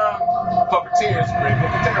in Puppeteers,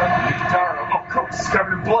 Guitar. Of course, it's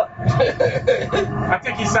covered in blood. I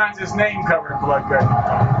think he signs his name covered in blood, Greg.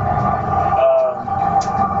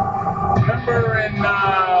 Remember in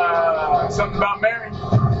Something About Mary?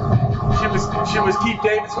 She was Keith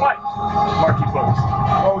David's wife, Marky Post.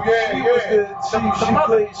 Oh yeah,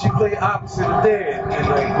 she played opposite of Dad in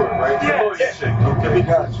that book, right? Yeah. Okay,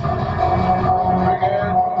 gotcha.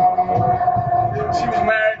 She was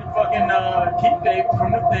married to fucking Keith David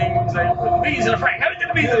from the thing. He was like, put the bees in the Frank. How did you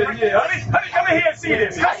get the bees in the Frank? Honey, come in here and see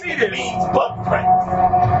this. Come see this.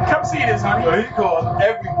 Come see this, honey. So he called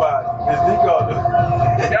everybody. He called them.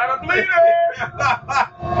 Gotta bleed it.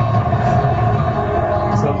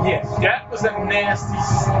 So yes, that was a nasty,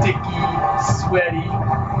 sticky, sweaty,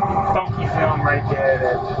 funky film right there.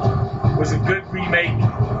 That was a good remake.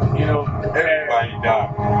 You know, everybody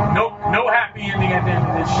died. No happy ending at the end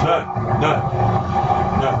of this shit. None.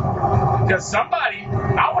 Because somebody,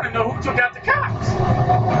 I want to know who took out the cops.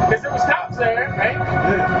 Because there was cops there, right?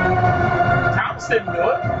 Yeah. Thomas didn't do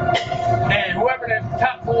it. And whoever that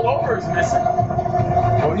cop pulled over is missing.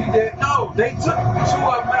 Oh, he did? No, they took 2 of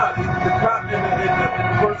them out. The cop and the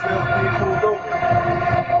person that was being pulled over.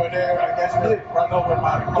 But there, I guess, run over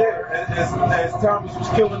my car. Yeah, as Thomas was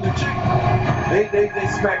killing the chick. They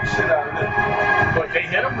smacked the shit out of them. But they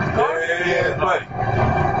hit him with cars? Yeah, buddy.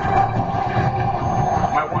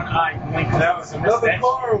 My one eye blinked. Now it's another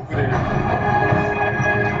car over there.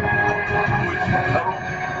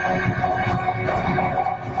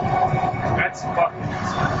 That's fucking.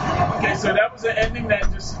 Okay, so that was an ending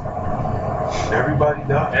that just. Everybody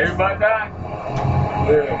died. Everybody died.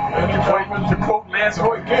 Yeah. And to quote Lance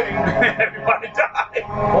Hoyt, everybody died.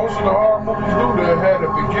 Most of the horror movies do that had a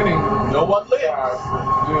beginning. No one lives.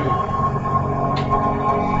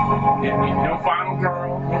 No final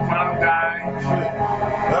girl, no final guy.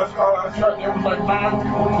 That's how I tried. There was like 9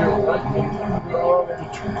 people killed, right? The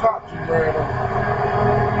 2 cops who ran over.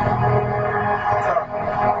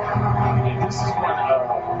 This is one.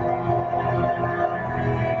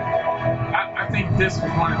 I think this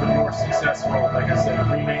was one of the more successful, like I said,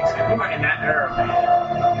 remakes. We were in that era, man.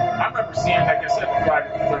 I remember seeing, like I said, the Friday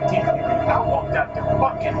the 13th movie. I walked out there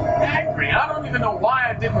fucking angry. I don't even know why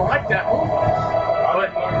I didn't like that movie. But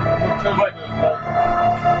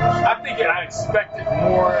I think I expected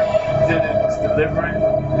more than it was delivering.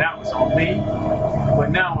 That was on me.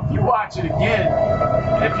 But now, if you watch it again,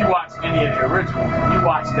 if you watch any of the originals, you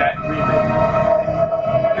watch that remake,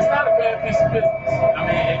 it's not a bad piece of business. I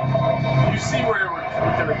mean, you see what they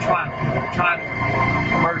were trying to do. They were trying to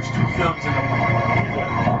merge 2 films into one.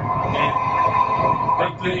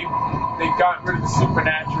 And they got rid of the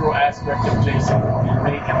supernatural aspect of Jason and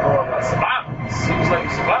made him more of a survivalist. He was like a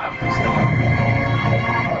survivalist.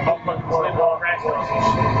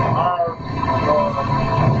 Our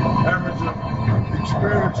amateur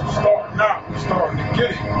experience is starting out. We're starting to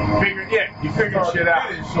get it. You figured shit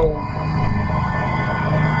out. So,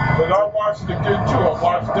 but I watched it again too. I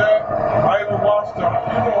watched that. I even watched I'm a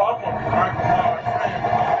Michael Myers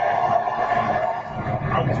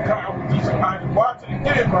fan. I was decent. I didn't watch it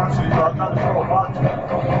again, but I said, I gotta start watching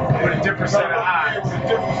it. With a different set of eyes. With a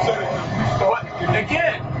different set of eyes.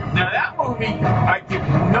 Again, now that movie I give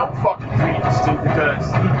no fucking credence to because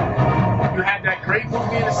you had that great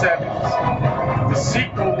movie in the 70s, the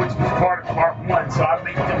sequel which was part of part 1, so I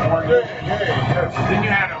make them one. Then you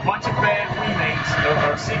had a bunch of bad remakes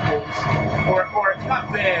or sequels, or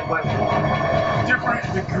not bad, but different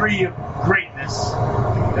degree of greatness,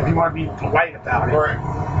 if you want to be polite about it. Right.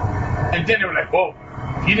 And then they were like, whoa.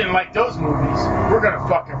 If you didn't like those movies, we're gonna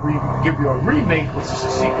fucking give you a remake, which is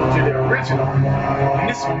a sequel to the original, and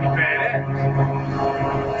this will be badass.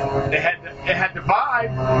 It had the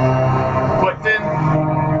vibe, but then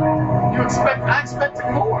I expected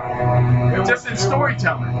more, just in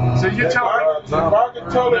storytelling. So you're telling me,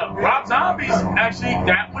 Rob Zombie's actually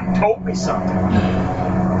that one told me something.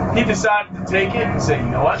 He decided to take it and say, you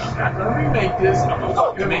know what, I'm not gonna remake this. I'm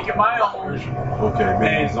gonna make it my own. Okay,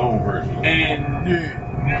 make his own version. And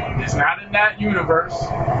it's not in that universe.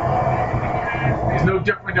 It's no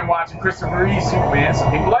different than watching Christopher Reeve Superman.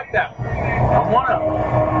 Some people like that one. I'm one of them.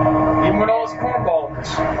 even with all his cornballs.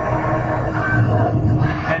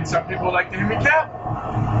 And some people like the Henry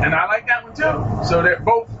Cavill, and I like that one too. So they're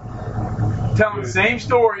both telling the same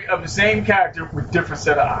story of the same character with different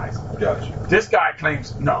set of eyes. Gotcha. This guy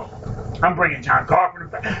claims, no, I'm bringing John Carpenter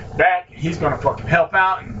back, and he's gonna fucking help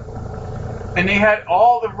out, and they had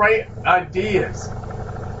all the right ideas.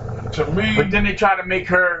 To me, but then they try to make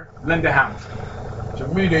her Linda Hamilton. To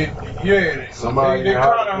me, somebody in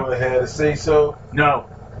Hollywood had to say so. No.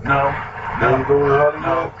 You go in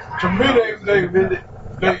Hollywood. To me,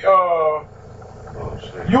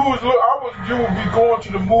 you would be going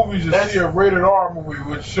to the movies to see a rated R movie,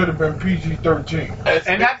 which should have been PG-13.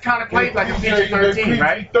 And that kind of played like a PG-13,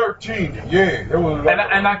 right? PG-13, yeah. It was like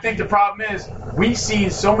and I think the problem is, we see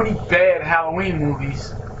so many bad Halloween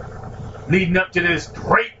movies leading up to this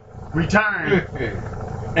great return.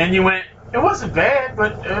 And you went, it wasn't bad,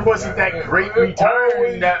 but it wasn't that great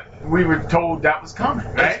return that we were told that was coming,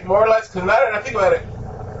 right? It's more or less, because now that I think about it,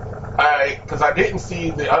 because I didn't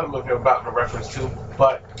see the other movie I'm about to reference to,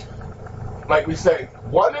 but like we say,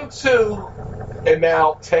 1 and 2, and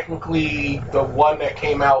now technically the one that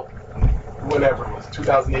came out whenever it was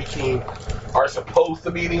 2018 are supposed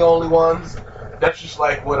to be the only ones. That's just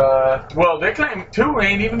like what well, they claim 2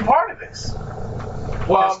 ain't even part of this.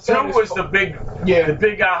 Well, 2 was the big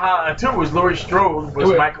aha. 2 was Laurie Strode was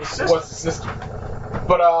Michael's sister. Was the sister.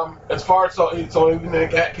 But as far as so even in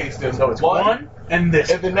that case, then so it's one and this,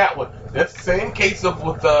 and then that one. That's the same case of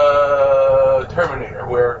with Terminator,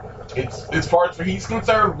 where it's as far as he's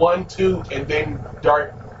concerned, 1, 2, and then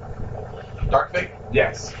Dark Fate.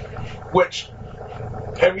 Yes. Which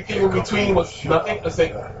everything in between was nothing.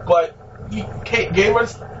 But he gave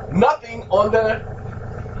us nothing on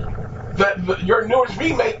your newest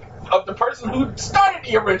remake of the person who started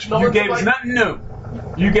the original. You gave us nothing new.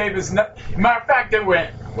 You gave us nothing. Matter of fact, they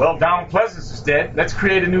went, well, Donald Pleasance is dead. Let's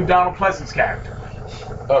create a new Donald Pleasance character.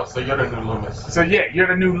 Oh, so you're the new Loomis. So yeah, you're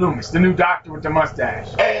the new Loomis, the new doctor with the mustache.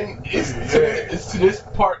 And it's to this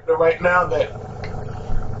part right now that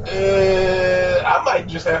I might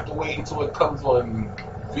just have to wait until it comes on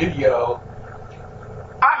video.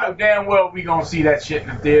 I know damn well we gonna see that shit in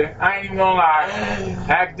the theater. I ain't even gonna lie.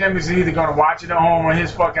 Academics are either gonna watch it at home on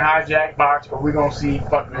his fucking hijack box, or we're gonna see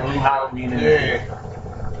fucking new Halloween in the theater.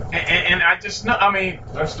 And I just know, I mean,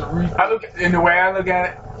 that's the reason. I look in the way I look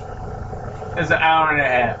at it, it's an hour and a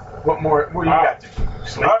half. What more? What do you got to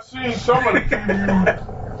do? I've seen some of the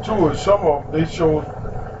previews too, and some of them they showed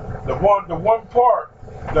the one part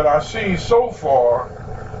that I've seen so far.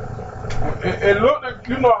 It looked,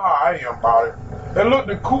 you know how I am about it. It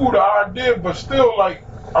looked cool, the idea, but still, like,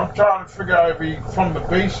 I'm trying to figure out if he from the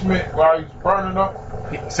basement while he's burning up.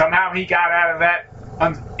 Somehow he got out of that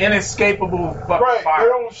inescapable fucking fire. They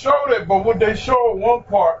don't show that, but what they show one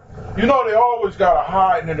part, you know, they always got to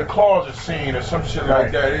hide in the closet scene or some shit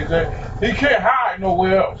like that. He can't hide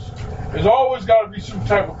nowhere else. There's always got to be some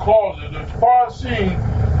type of closet. As far as seeing,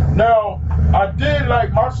 now, I did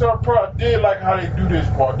like myself, I did like how they did this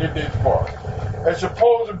part. It's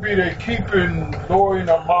supposed to be they keeping Lori and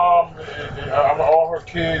her mom and all her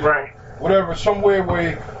kids, whatever, somewhere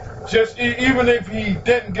where just even if he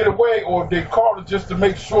didn't get away or if they caught it, just to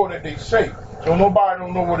make sure that they safe, so nobody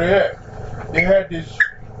don't know where they're at. They had this,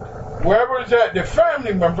 wherever it's at, their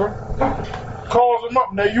family member calls them up,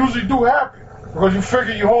 and they usually do happen because you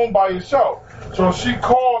figure you're home by yourself. So she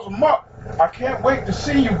calls them up. I can't wait to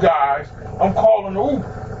see you guys. I'm calling the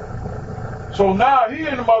Uber. So now he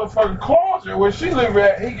in the motherfucking closet where she live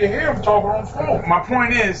at, he can hear him talking on the phone. My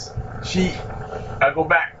point is, I go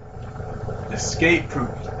back, escape proof.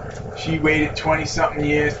 She waited 20-something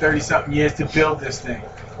years, 30-something years to build this thing.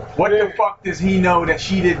 What the fuck does he know that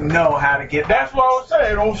she didn't know how to get That's what I was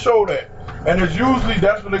saying, don't show that. And it's usually,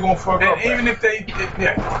 that's what they're gonna fuck up. And even if they,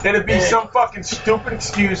 it'll be some fucking stupid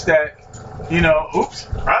excuse that, you know, oops,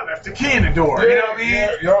 I left the key in the door. You know what I mean?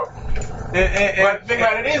 But the thing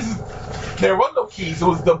about it is, there was no keys. It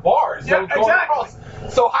was the bars that was going across.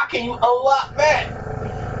 So how can you unlock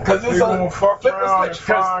that? Because it's a flip the switch.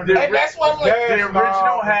 And that's why the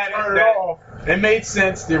original had it. It made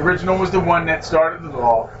sense. The original was the one that started the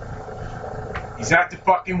law. He's at the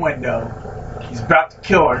fucking window. He's about to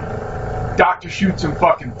kill her. Doctor shoots him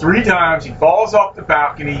fucking 3 times. He falls off the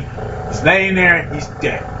balcony. He's laying there. He's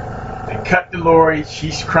dead. They cut to Lori.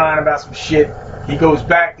 She's crying about some shit. He goes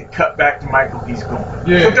back. They cut back to Michael. He's gone.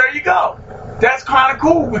 Yeah. So there you go. That's kind of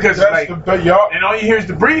cool because that's it's like, and all you hear is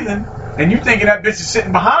the breathing, and you thinking that bitch is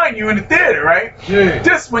sitting behind you in the theater, right? Yeah.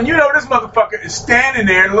 Just when you know this motherfucker is standing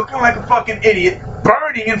there looking like a fucking idiot,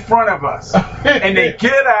 burning in front of us, and they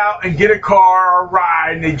get out and get a car or a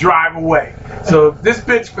ride and they drive away. So this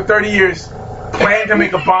bitch for 30 years planned to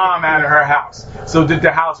make a bomb out of her house. So did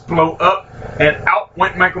the house blow up and out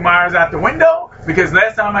went Michael Myers out the window? Because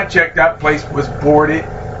last time I checked, that place was boarded,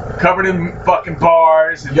 covered in fucking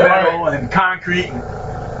bars and metal and concrete.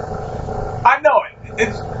 I know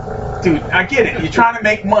it. Dude, I get it. You're trying to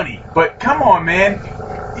make money. But come on, man.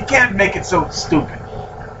 You can't make it so stupid.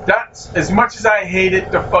 That's, as much as I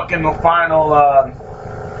hated the fucking final,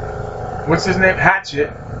 what's his name?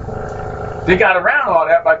 Hatchet. They got around all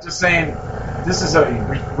that by just saying, this is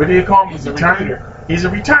what do you call him? He's a returner. He's a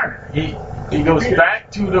returner. He goes back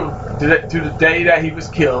to the day that he was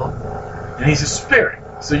killed, and he's a spirit.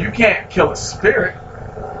 So you can't kill a spirit.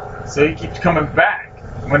 So he keeps coming back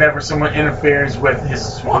whenever someone interferes with his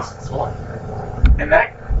swamp. And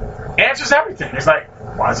that answers everything. It's like,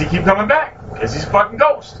 why does he keep coming back? Because he's a fucking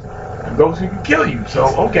ghost. A ghost who can kill you. So,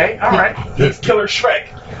 okay, alright. He's Killer Shrek.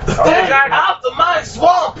 Exactly. Out the my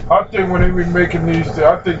swamp! I think when they be making these,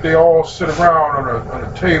 I think they all sit around on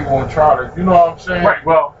a table and try to, you know what I'm saying? Right,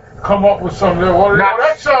 well, come up with something. Well,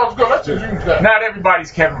 that sounds good. Let's just use that. Not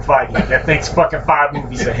everybody's Kevin Feige that thinks fucking 5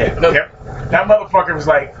 movies ahead. That motherfucker was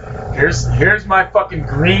like, here's my fucking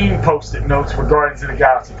green post-it notes for Guardians of the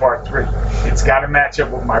Galaxy Part 3. It's got to match up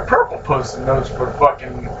with my purple post-it notes for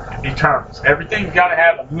fucking Eternals. Everything's got to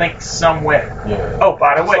have a link somewhere. Yeah. Oh,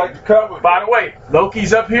 by the way,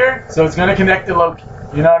 Loki's up here, so it's going to connect to Loki.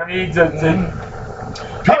 You know what I mean?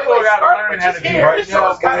 People got to learn how to do it. Right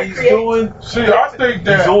now, what he's doing. See, I think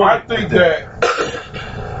that.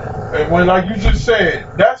 And when, like you just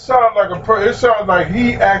said, that sounds like it sounds like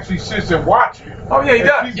he actually sits and watches. Oh yeah, he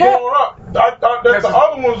does. He's going up. I thought that the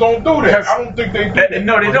other ones don't do that. I don't think they do that.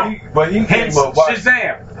 No, they don't. But he Hence,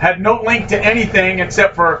 Shazam had no link to anything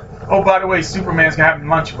except for, oh, by the way, Superman's gonna have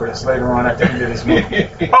lunch with us later on at the end of this movie.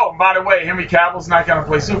 Oh, and by the way, Henry Cavill's not gonna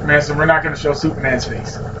play Superman, so we're not gonna show Superman's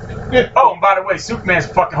face. Oh, and by the way, Superman's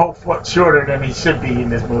fucking whole foot shorter than he should be in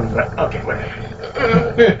this movie. But okay,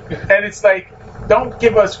 whatever. And it's like, don't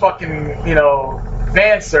give us fucking,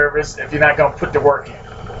 fan service if you're not going to put the work in.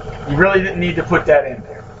 You really didn't need to put that in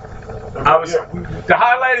there. The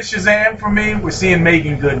highlight of Shazam for me was seeing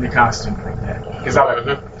Megan Good in the costume like that. Because I like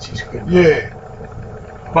her. She's good. Yeah.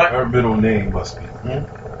 But her middle name must be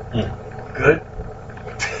Good?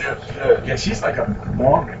 Yeah, she's like a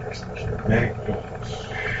Mormon or some shit.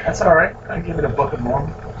 That's alright. I'll give it a Book of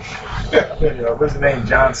Mormon. What's his name?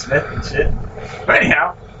 John Smith and shit. But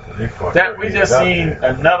anyhow, that we just seen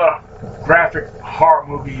another graphic horror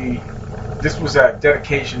movie. This was a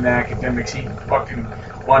dedication to academics. He fucking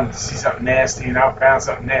wanted to see something nasty, and I found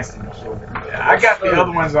something nasty. So I got the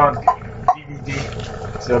other ones on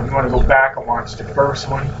DVD. So if you want to go back and watch the first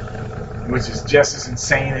one, which is just as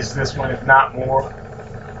insane as this one, if not more.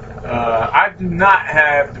 I do not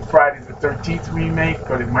have the Friday the 13th remake,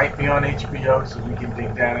 but it might be on HBO, so we can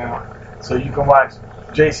dig that out. So you can watch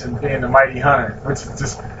Jason being the Mighty Hunter, which is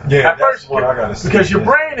just at first, what I gotta see. Because your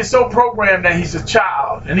brain is so programmed that he's a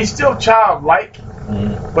child, and he's still childlike,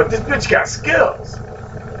 but this bitch got skills,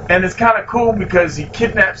 and it's kind of cool because he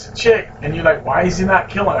kidnaps a chick, and you're like, why is he not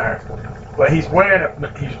killing her? But he's wearing a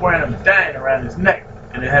medallion around his neck,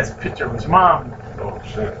 and it has a picture of his mom. Oh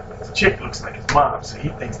shit! The chick looks like his mom, so he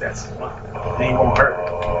thinks that's his mom, and he won't hurt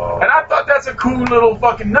her. And I thought that's a cool little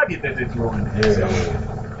fucking nugget that they threw in there. So.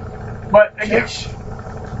 But again.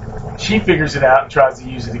 She figures it out and tries to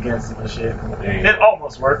use it against him and shit. It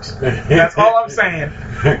almost works. That's all I'm saying.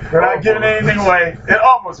 We're not giving anything away. It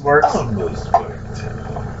almost works.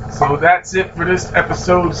 So that's it for this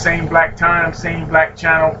episode. Same black time, same black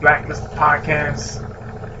channel, Blacklisted Podcast.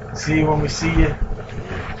 See you when we see you.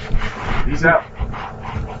 Peace out.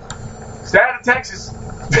 Stay out of Texas.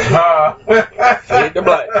 Hit the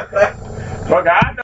button. Look, I know.